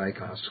giving like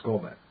a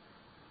haskoma.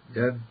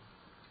 Yeah?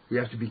 We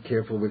have to be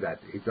careful with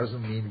that. It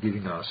doesn't mean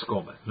giving a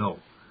haskoma. No.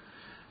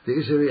 There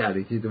is a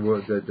reality the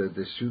world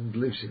the student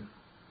lives in.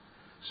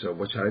 So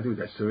what shall I do?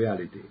 That's the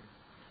reality.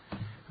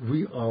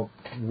 We are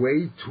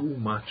way too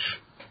much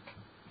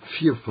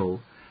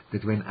fearful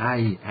that when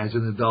I, as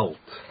an adult,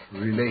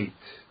 relate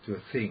to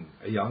a thing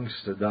a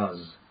youngster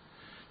does,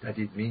 that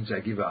it means I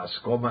give a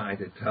haskoma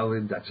and I tell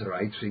him that's the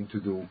right thing to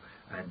do,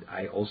 and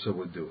I also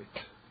would do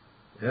it.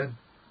 Yeah?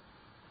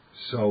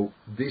 So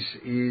this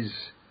is,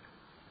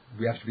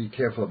 we have to be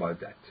careful about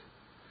that.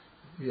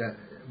 Yeah,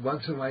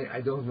 once in a while,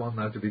 I don't want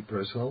now to be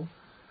personal,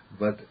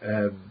 but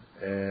once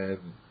in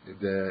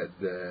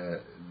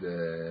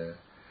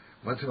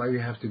a while we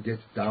have to get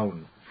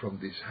down from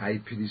this high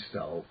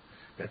pedestal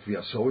that we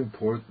are so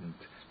important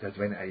that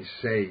when I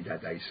say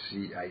that I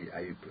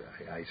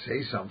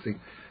say something,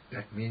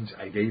 that means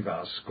I gave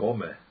a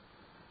haskoma,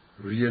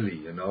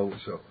 really,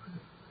 so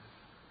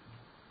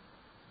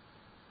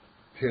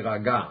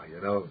tiraga,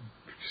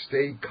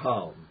 stay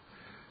calm.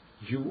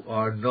 You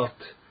are not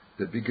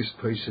the biggest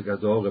person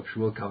gadol of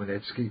Shmuel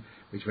Kamenetsky,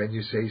 which when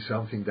you say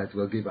something that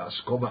will give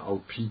us haskoma al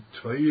pi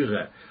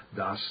teure,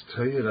 das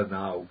teure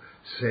now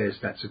says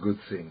that's a good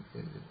thing.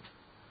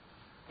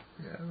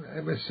 Yeah,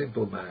 I'm a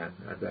simple man,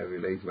 and I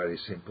relate very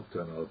simple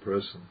to another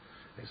person.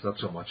 It's not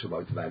so much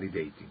about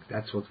validating.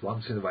 That's what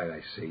once in a while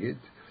I say it,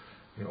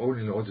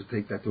 only in order to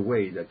take that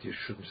away, that you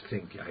shouldn't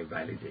think I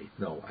validate.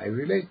 No, I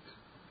relate.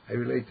 I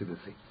relate to the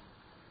thing.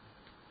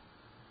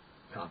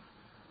 Now,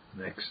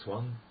 next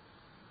one.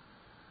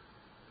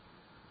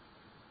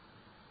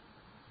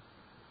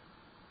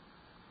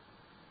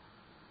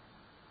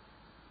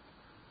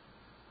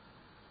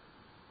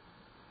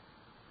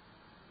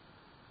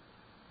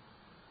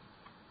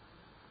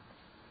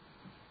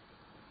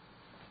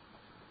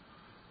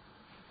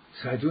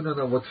 So I do not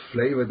know what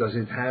flavor does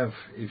it have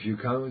if you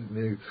come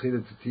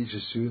to teach a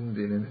student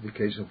in an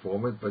educational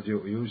format, but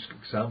you use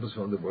examples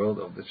from the world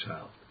of the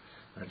child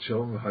and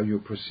show them how you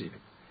perceive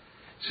it.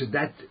 So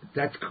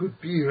that could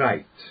be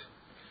right,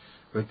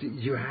 but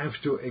you have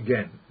to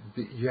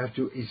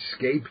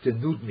escape the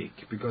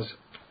nudnik, because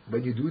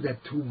when you do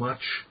that too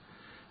much,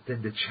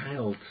 then the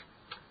child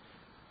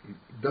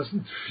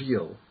doesn't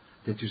feel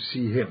that you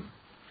see him.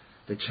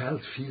 The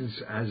child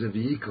feels as a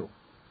vehicle,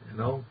 you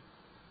know.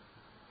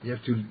 You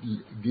have to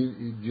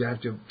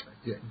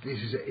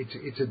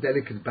it's a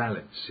delicate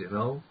balance, you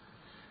know.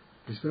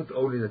 It's not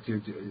only that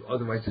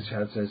otherwise the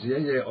child says,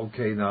 yeah,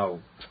 okay, now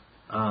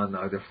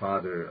the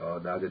father, or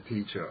now the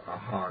teacher,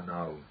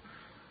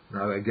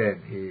 now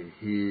again,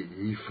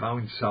 he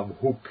found some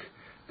hook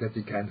that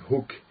he can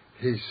hook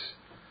his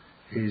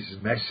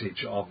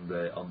message on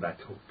that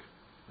hook.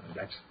 And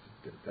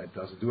that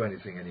doesn't do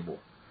anything anymore.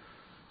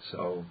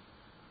 So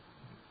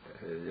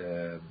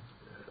you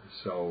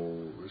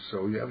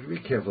have to be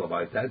careful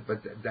about that.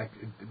 But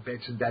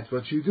that's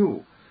what you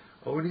do.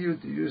 Only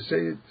you say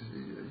it.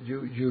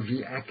 You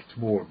react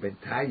more.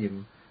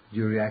 Bentayim,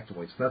 you react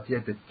more. It's not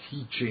yet a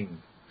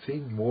teaching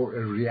thing, more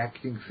a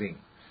reacting thing.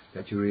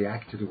 That you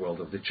react to the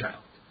world of the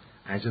child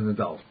as an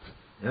adult.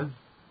 Yeah.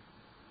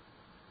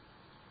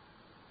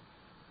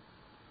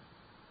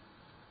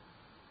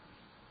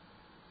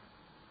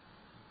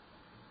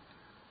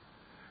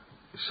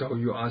 So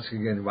you ask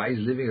again, why is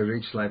living a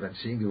rich life and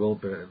seeing the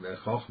world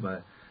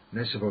Chochmah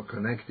necessary,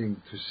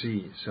 connecting to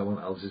see someone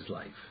else's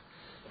life?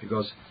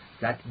 Because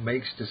that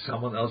makes the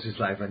someone else's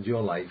life and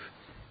your life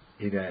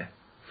in a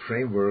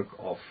framework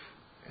of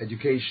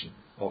education,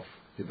 of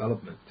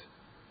development.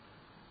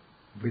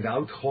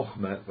 Without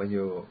Chochmah, when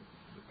you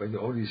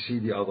only see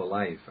the other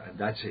life and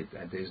that's it,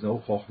 and there is no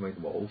Chochmah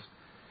involved,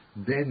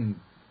 then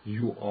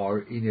you are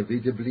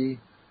inevitably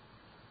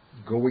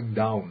going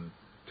down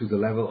to the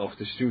level of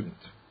the student.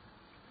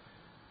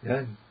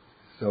 Yeah.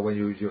 So when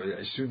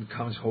a student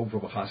comes home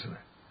from a chasana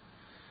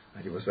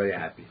and he was very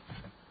happy,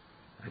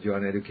 and you are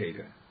an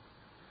educator,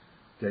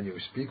 then you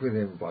speak with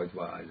him about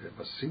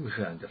the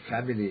simcha and the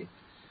family,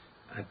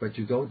 but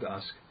you don't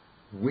ask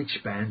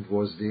which band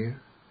was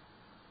there.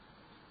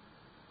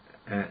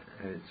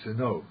 So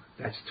no,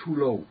 that's too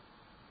low,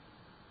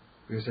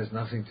 because there's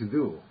nothing to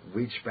do.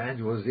 Which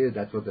band was there?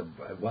 That's what the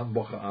one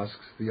bocher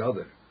asks the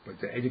other, but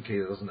the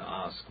educator doesn't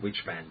ask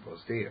which band was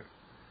there.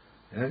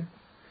 Yeah?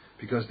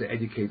 Because the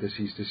educator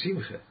sees the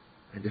simcha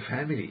and the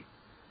family,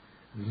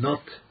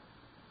 not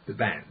the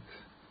band.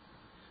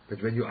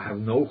 But when you have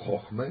no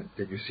chokhmah,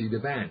 then you see the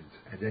band,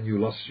 and then you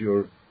lost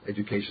your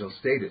educational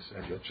status,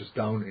 and you're just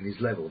down in his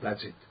level.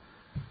 That's it.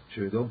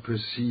 So you don't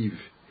perceive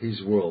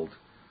his world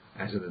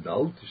as an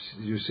adult.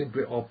 You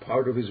simply are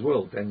part of his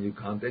world. Then you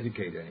can't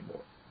educate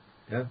anymore.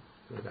 Yeah.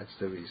 So that's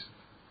the reason.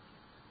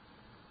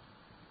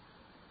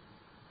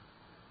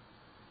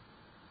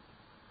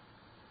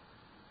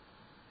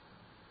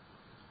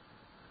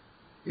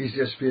 Is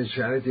there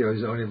spirituality, or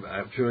is it only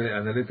purely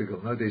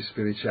analytical? No, there's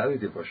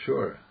spirituality for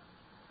sure.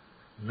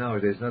 No,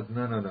 there's not.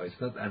 No.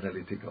 It's not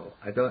analytical.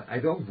 I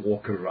don't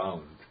walk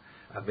around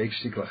and make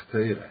shiklach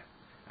teure.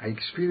 I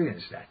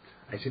experience that.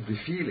 I simply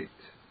feel it.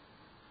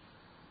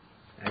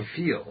 I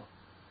feel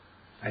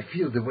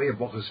the way a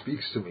bocher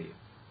speaks to me.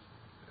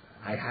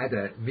 I had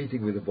a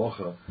meeting with a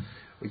bocher,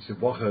 which the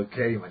bocher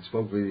came and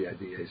spoke with the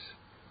ideas.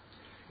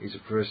 He's the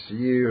first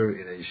year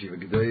in a yeshiva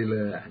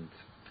gedele, and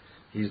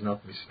he's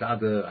not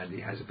mistader, and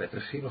he has a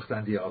better chinuch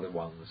than the other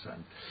ones,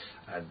 and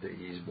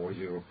he's more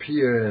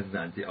European,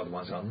 and the other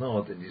ones are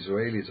not, and the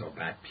Israelis are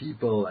bad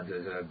people,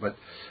 but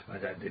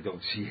they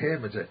don't see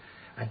him,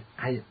 and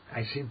I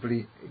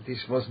simply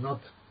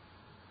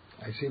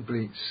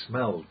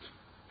smelled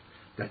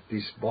that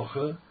this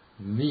bocher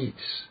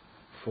needs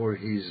for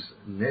his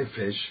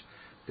nefesh,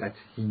 that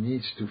he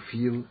needs to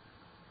feel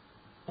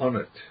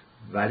honored,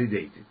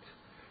 validated.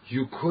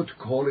 You could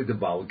call it a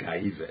Baal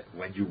Gaiva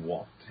when you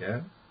want,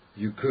 yeah?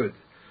 You could.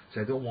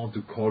 So I don't want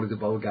to call it a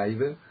Baal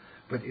Gaiva,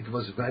 but it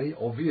was very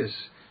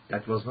obvious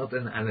that was not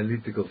an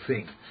analytical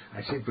thing.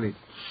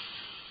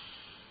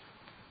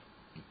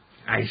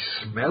 I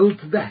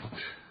smelled that.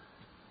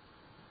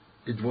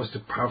 It was the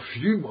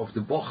perfume of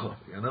the bocher,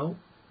 you know.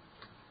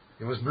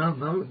 It was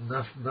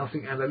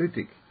nothing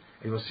analytic.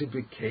 It was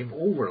simply came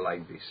over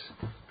like this,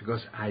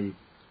 because I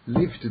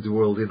lived the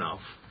world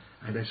enough,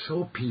 and I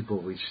saw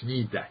people which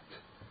need that,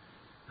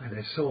 and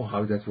I saw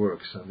how that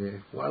works,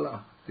 and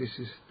voila,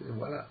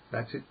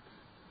 that's it,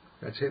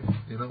 that's him,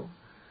 you know.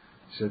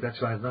 So that's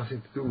why it has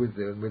nothing to do with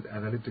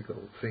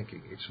analytical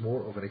thinking. It's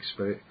more of an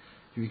experience.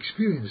 You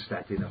experience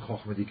that in a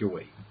chochmadik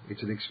way.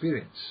 It's an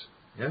experience,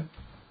 yeah.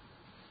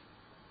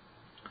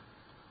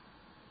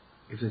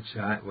 If the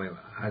child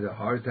had a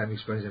hard time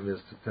expressing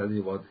himself, to tell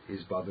you what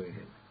is bothering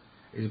him,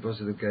 is it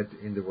possible to get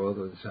in the world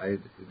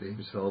inside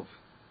himself?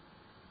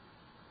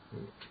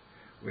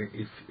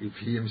 If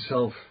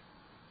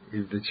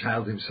the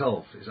child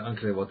himself is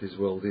unclear what his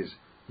world is,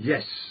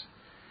 yes,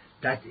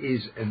 that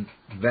is a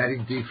very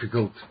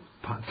difficult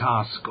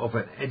task of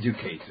an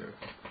educator.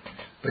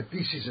 But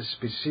this is a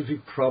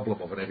specific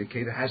problem of an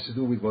educator. It has to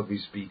do with what we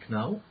speak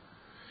now,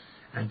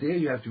 and there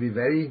you have to be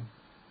very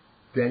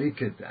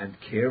delicate and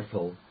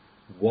careful.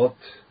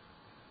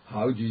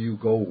 How do you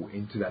go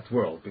into that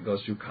world?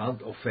 Because you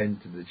can't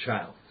offend the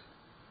child.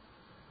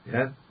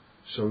 Yeah?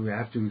 So you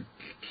have to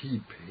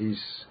keep his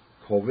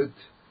koved,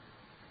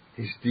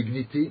 his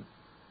dignity,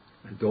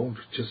 and don't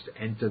just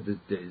enter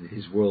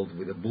his world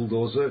with a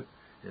bulldozer,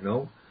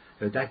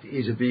 that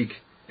is a big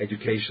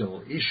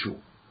educational issue.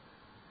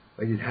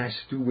 But it has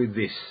to do with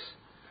this.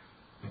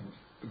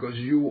 Because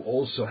you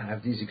also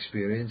have these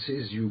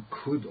experiences, you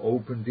could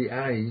open the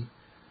eye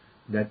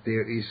that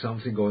there is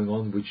something going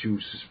on which you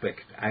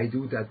suspect. I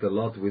do that a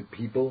lot with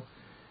people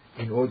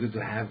in order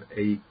to have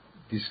a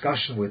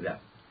discussion with them.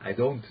 I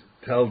don't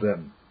tell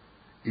them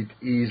it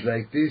is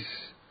like this,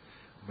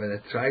 but I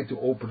try to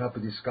open up a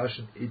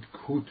discussion. It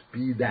could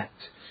be that,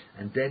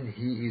 and then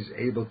he is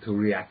able to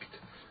react.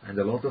 And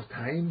a lot of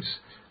times,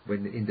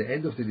 when in the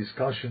end of the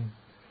discussion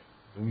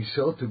we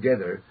saw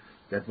together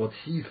that what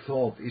he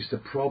thought is the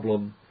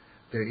problem,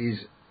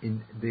 there's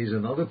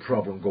another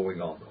problem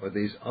going on, or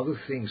there's other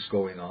things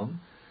going on,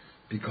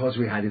 because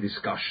we had a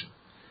discussion,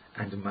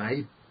 and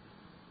my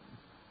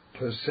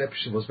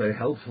perception was very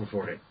helpful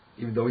for him,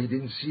 even though he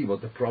didn't see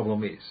what the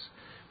problem is.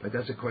 But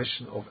that's a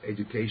question of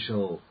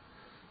educational,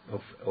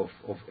 of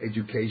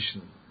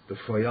education. The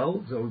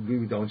foyal, so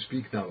we don't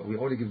speak now. We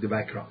only give the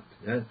background.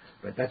 Yeah?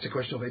 But that's a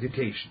question of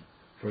education,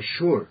 for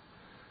sure.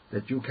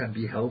 That you can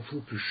be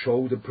helpful to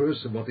show the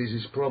person what is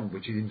his problem,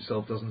 which he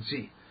himself doesn't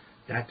see.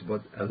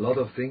 But a lot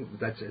of things.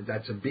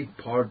 That's a big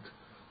part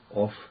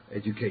of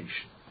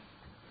education.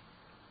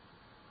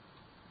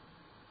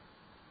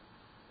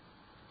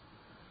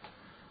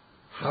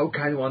 How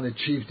can one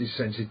achieve this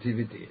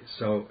sensitivity?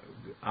 So,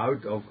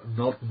 out of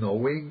not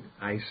knowing,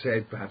 I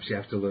said perhaps you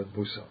have to learn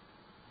Musar.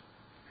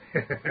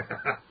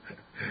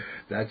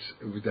 That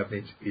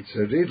means it's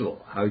a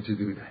riddle how to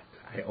do that.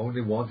 I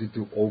only wanted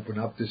to open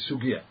up the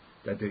sugya,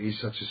 that there is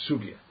such a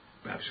sugya.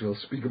 Perhaps we'll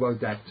speak about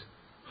that,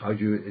 how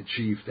you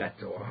achieve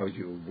that, or how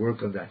you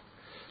work on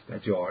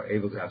that you are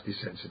able to have this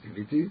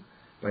sensitivity.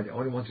 But I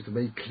only wanted to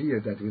make clear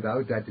that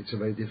without that, it's a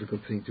very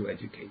difficult thing to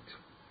educate.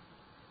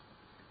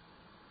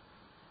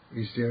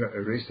 Is there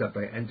a risk that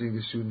by entering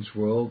the student's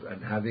world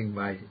and having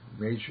my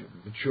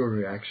mature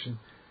reaction,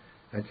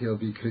 that he'll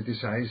be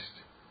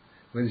criticized?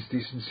 When it's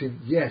decent sin?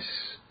 Yes,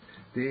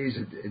 there is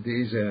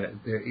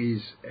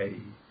a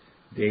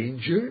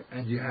danger,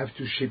 and you have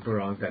to ship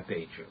around that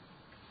danger.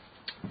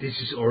 This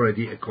is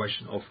already a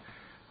question of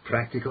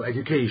practical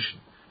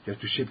education. You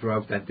have to ship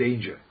around that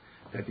danger,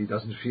 that he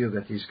doesn't feel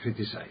that he's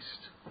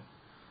criticized.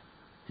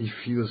 He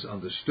feels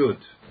understood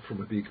from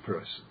a big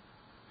person,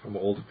 from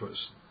an older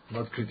person,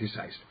 not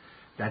criticized.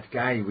 That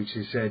guy which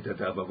he said that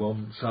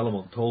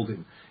Solomon told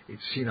him,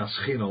 it's sinas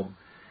chinom,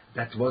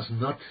 that was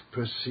not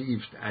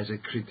perceived as a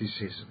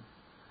criticism.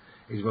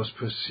 It was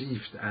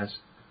perceived as,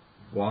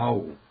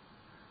 wow,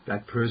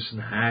 that person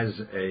has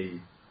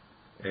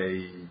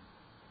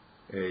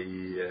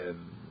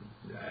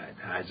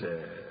has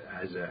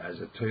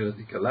a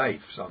theoretical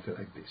life, something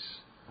like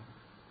this.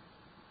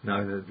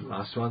 Now the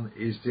last one,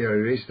 is there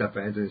a risk that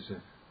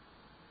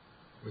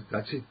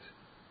that's it.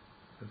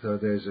 So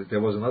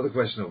there was another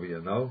question over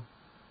here, no?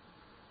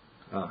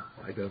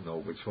 I don't know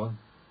which one.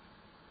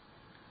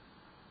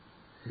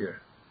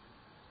 Here.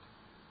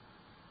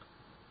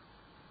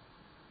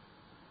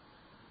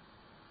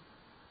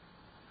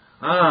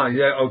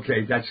 Yeah,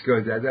 okay, that's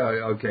good.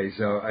 Okay,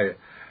 so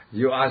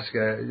you ask,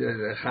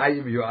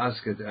 Chaim, you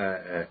ask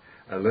a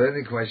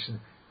learning question.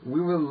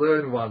 We will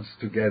learn once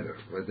together,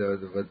 but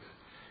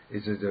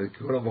it's the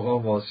Kuram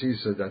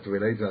B'chol that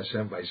relate to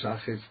Hashem by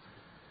Shachis.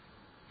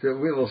 So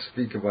we will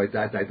speak about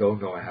that. I don't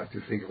know. I have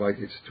to think about it.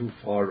 It's too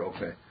far of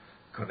a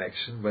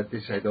connection, but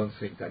this I don't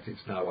think that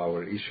it's now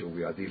our issue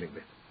we are dealing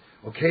with.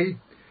 Okay,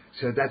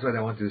 so that's what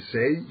I want to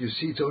say. You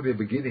see, it's only a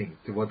beginning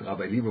to what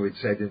Rabbi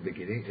Leibowitz said in the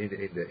beginning,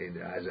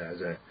 as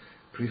a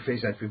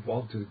preface, that we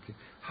want to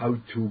how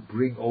to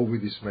bring over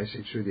this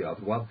message to the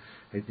other one.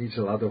 It needs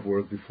a lot of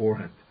work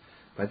beforehand,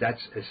 but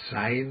that's a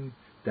sign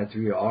that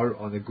we are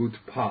on a good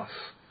path,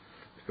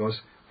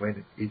 because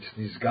when it's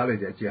nizgali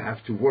that you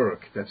have to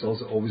work, that's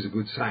also always a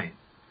good sign.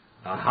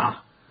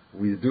 Aha,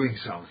 we're doing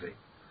something.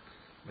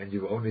 When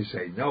you only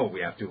say, no, we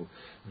have to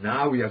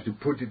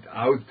put it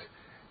out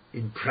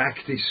in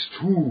practice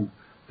too,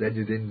 then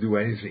you didn't do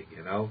anything,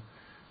 No,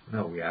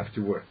 we have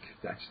to work.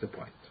 That's the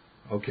point.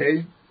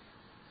 Okay?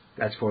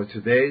 That's for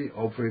today.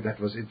 Hopefully that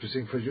was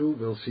interesting for you.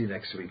 We'll see you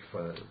next week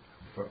for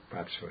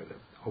perhaps further.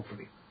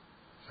 Hopefully.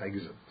 Sei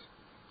gesund.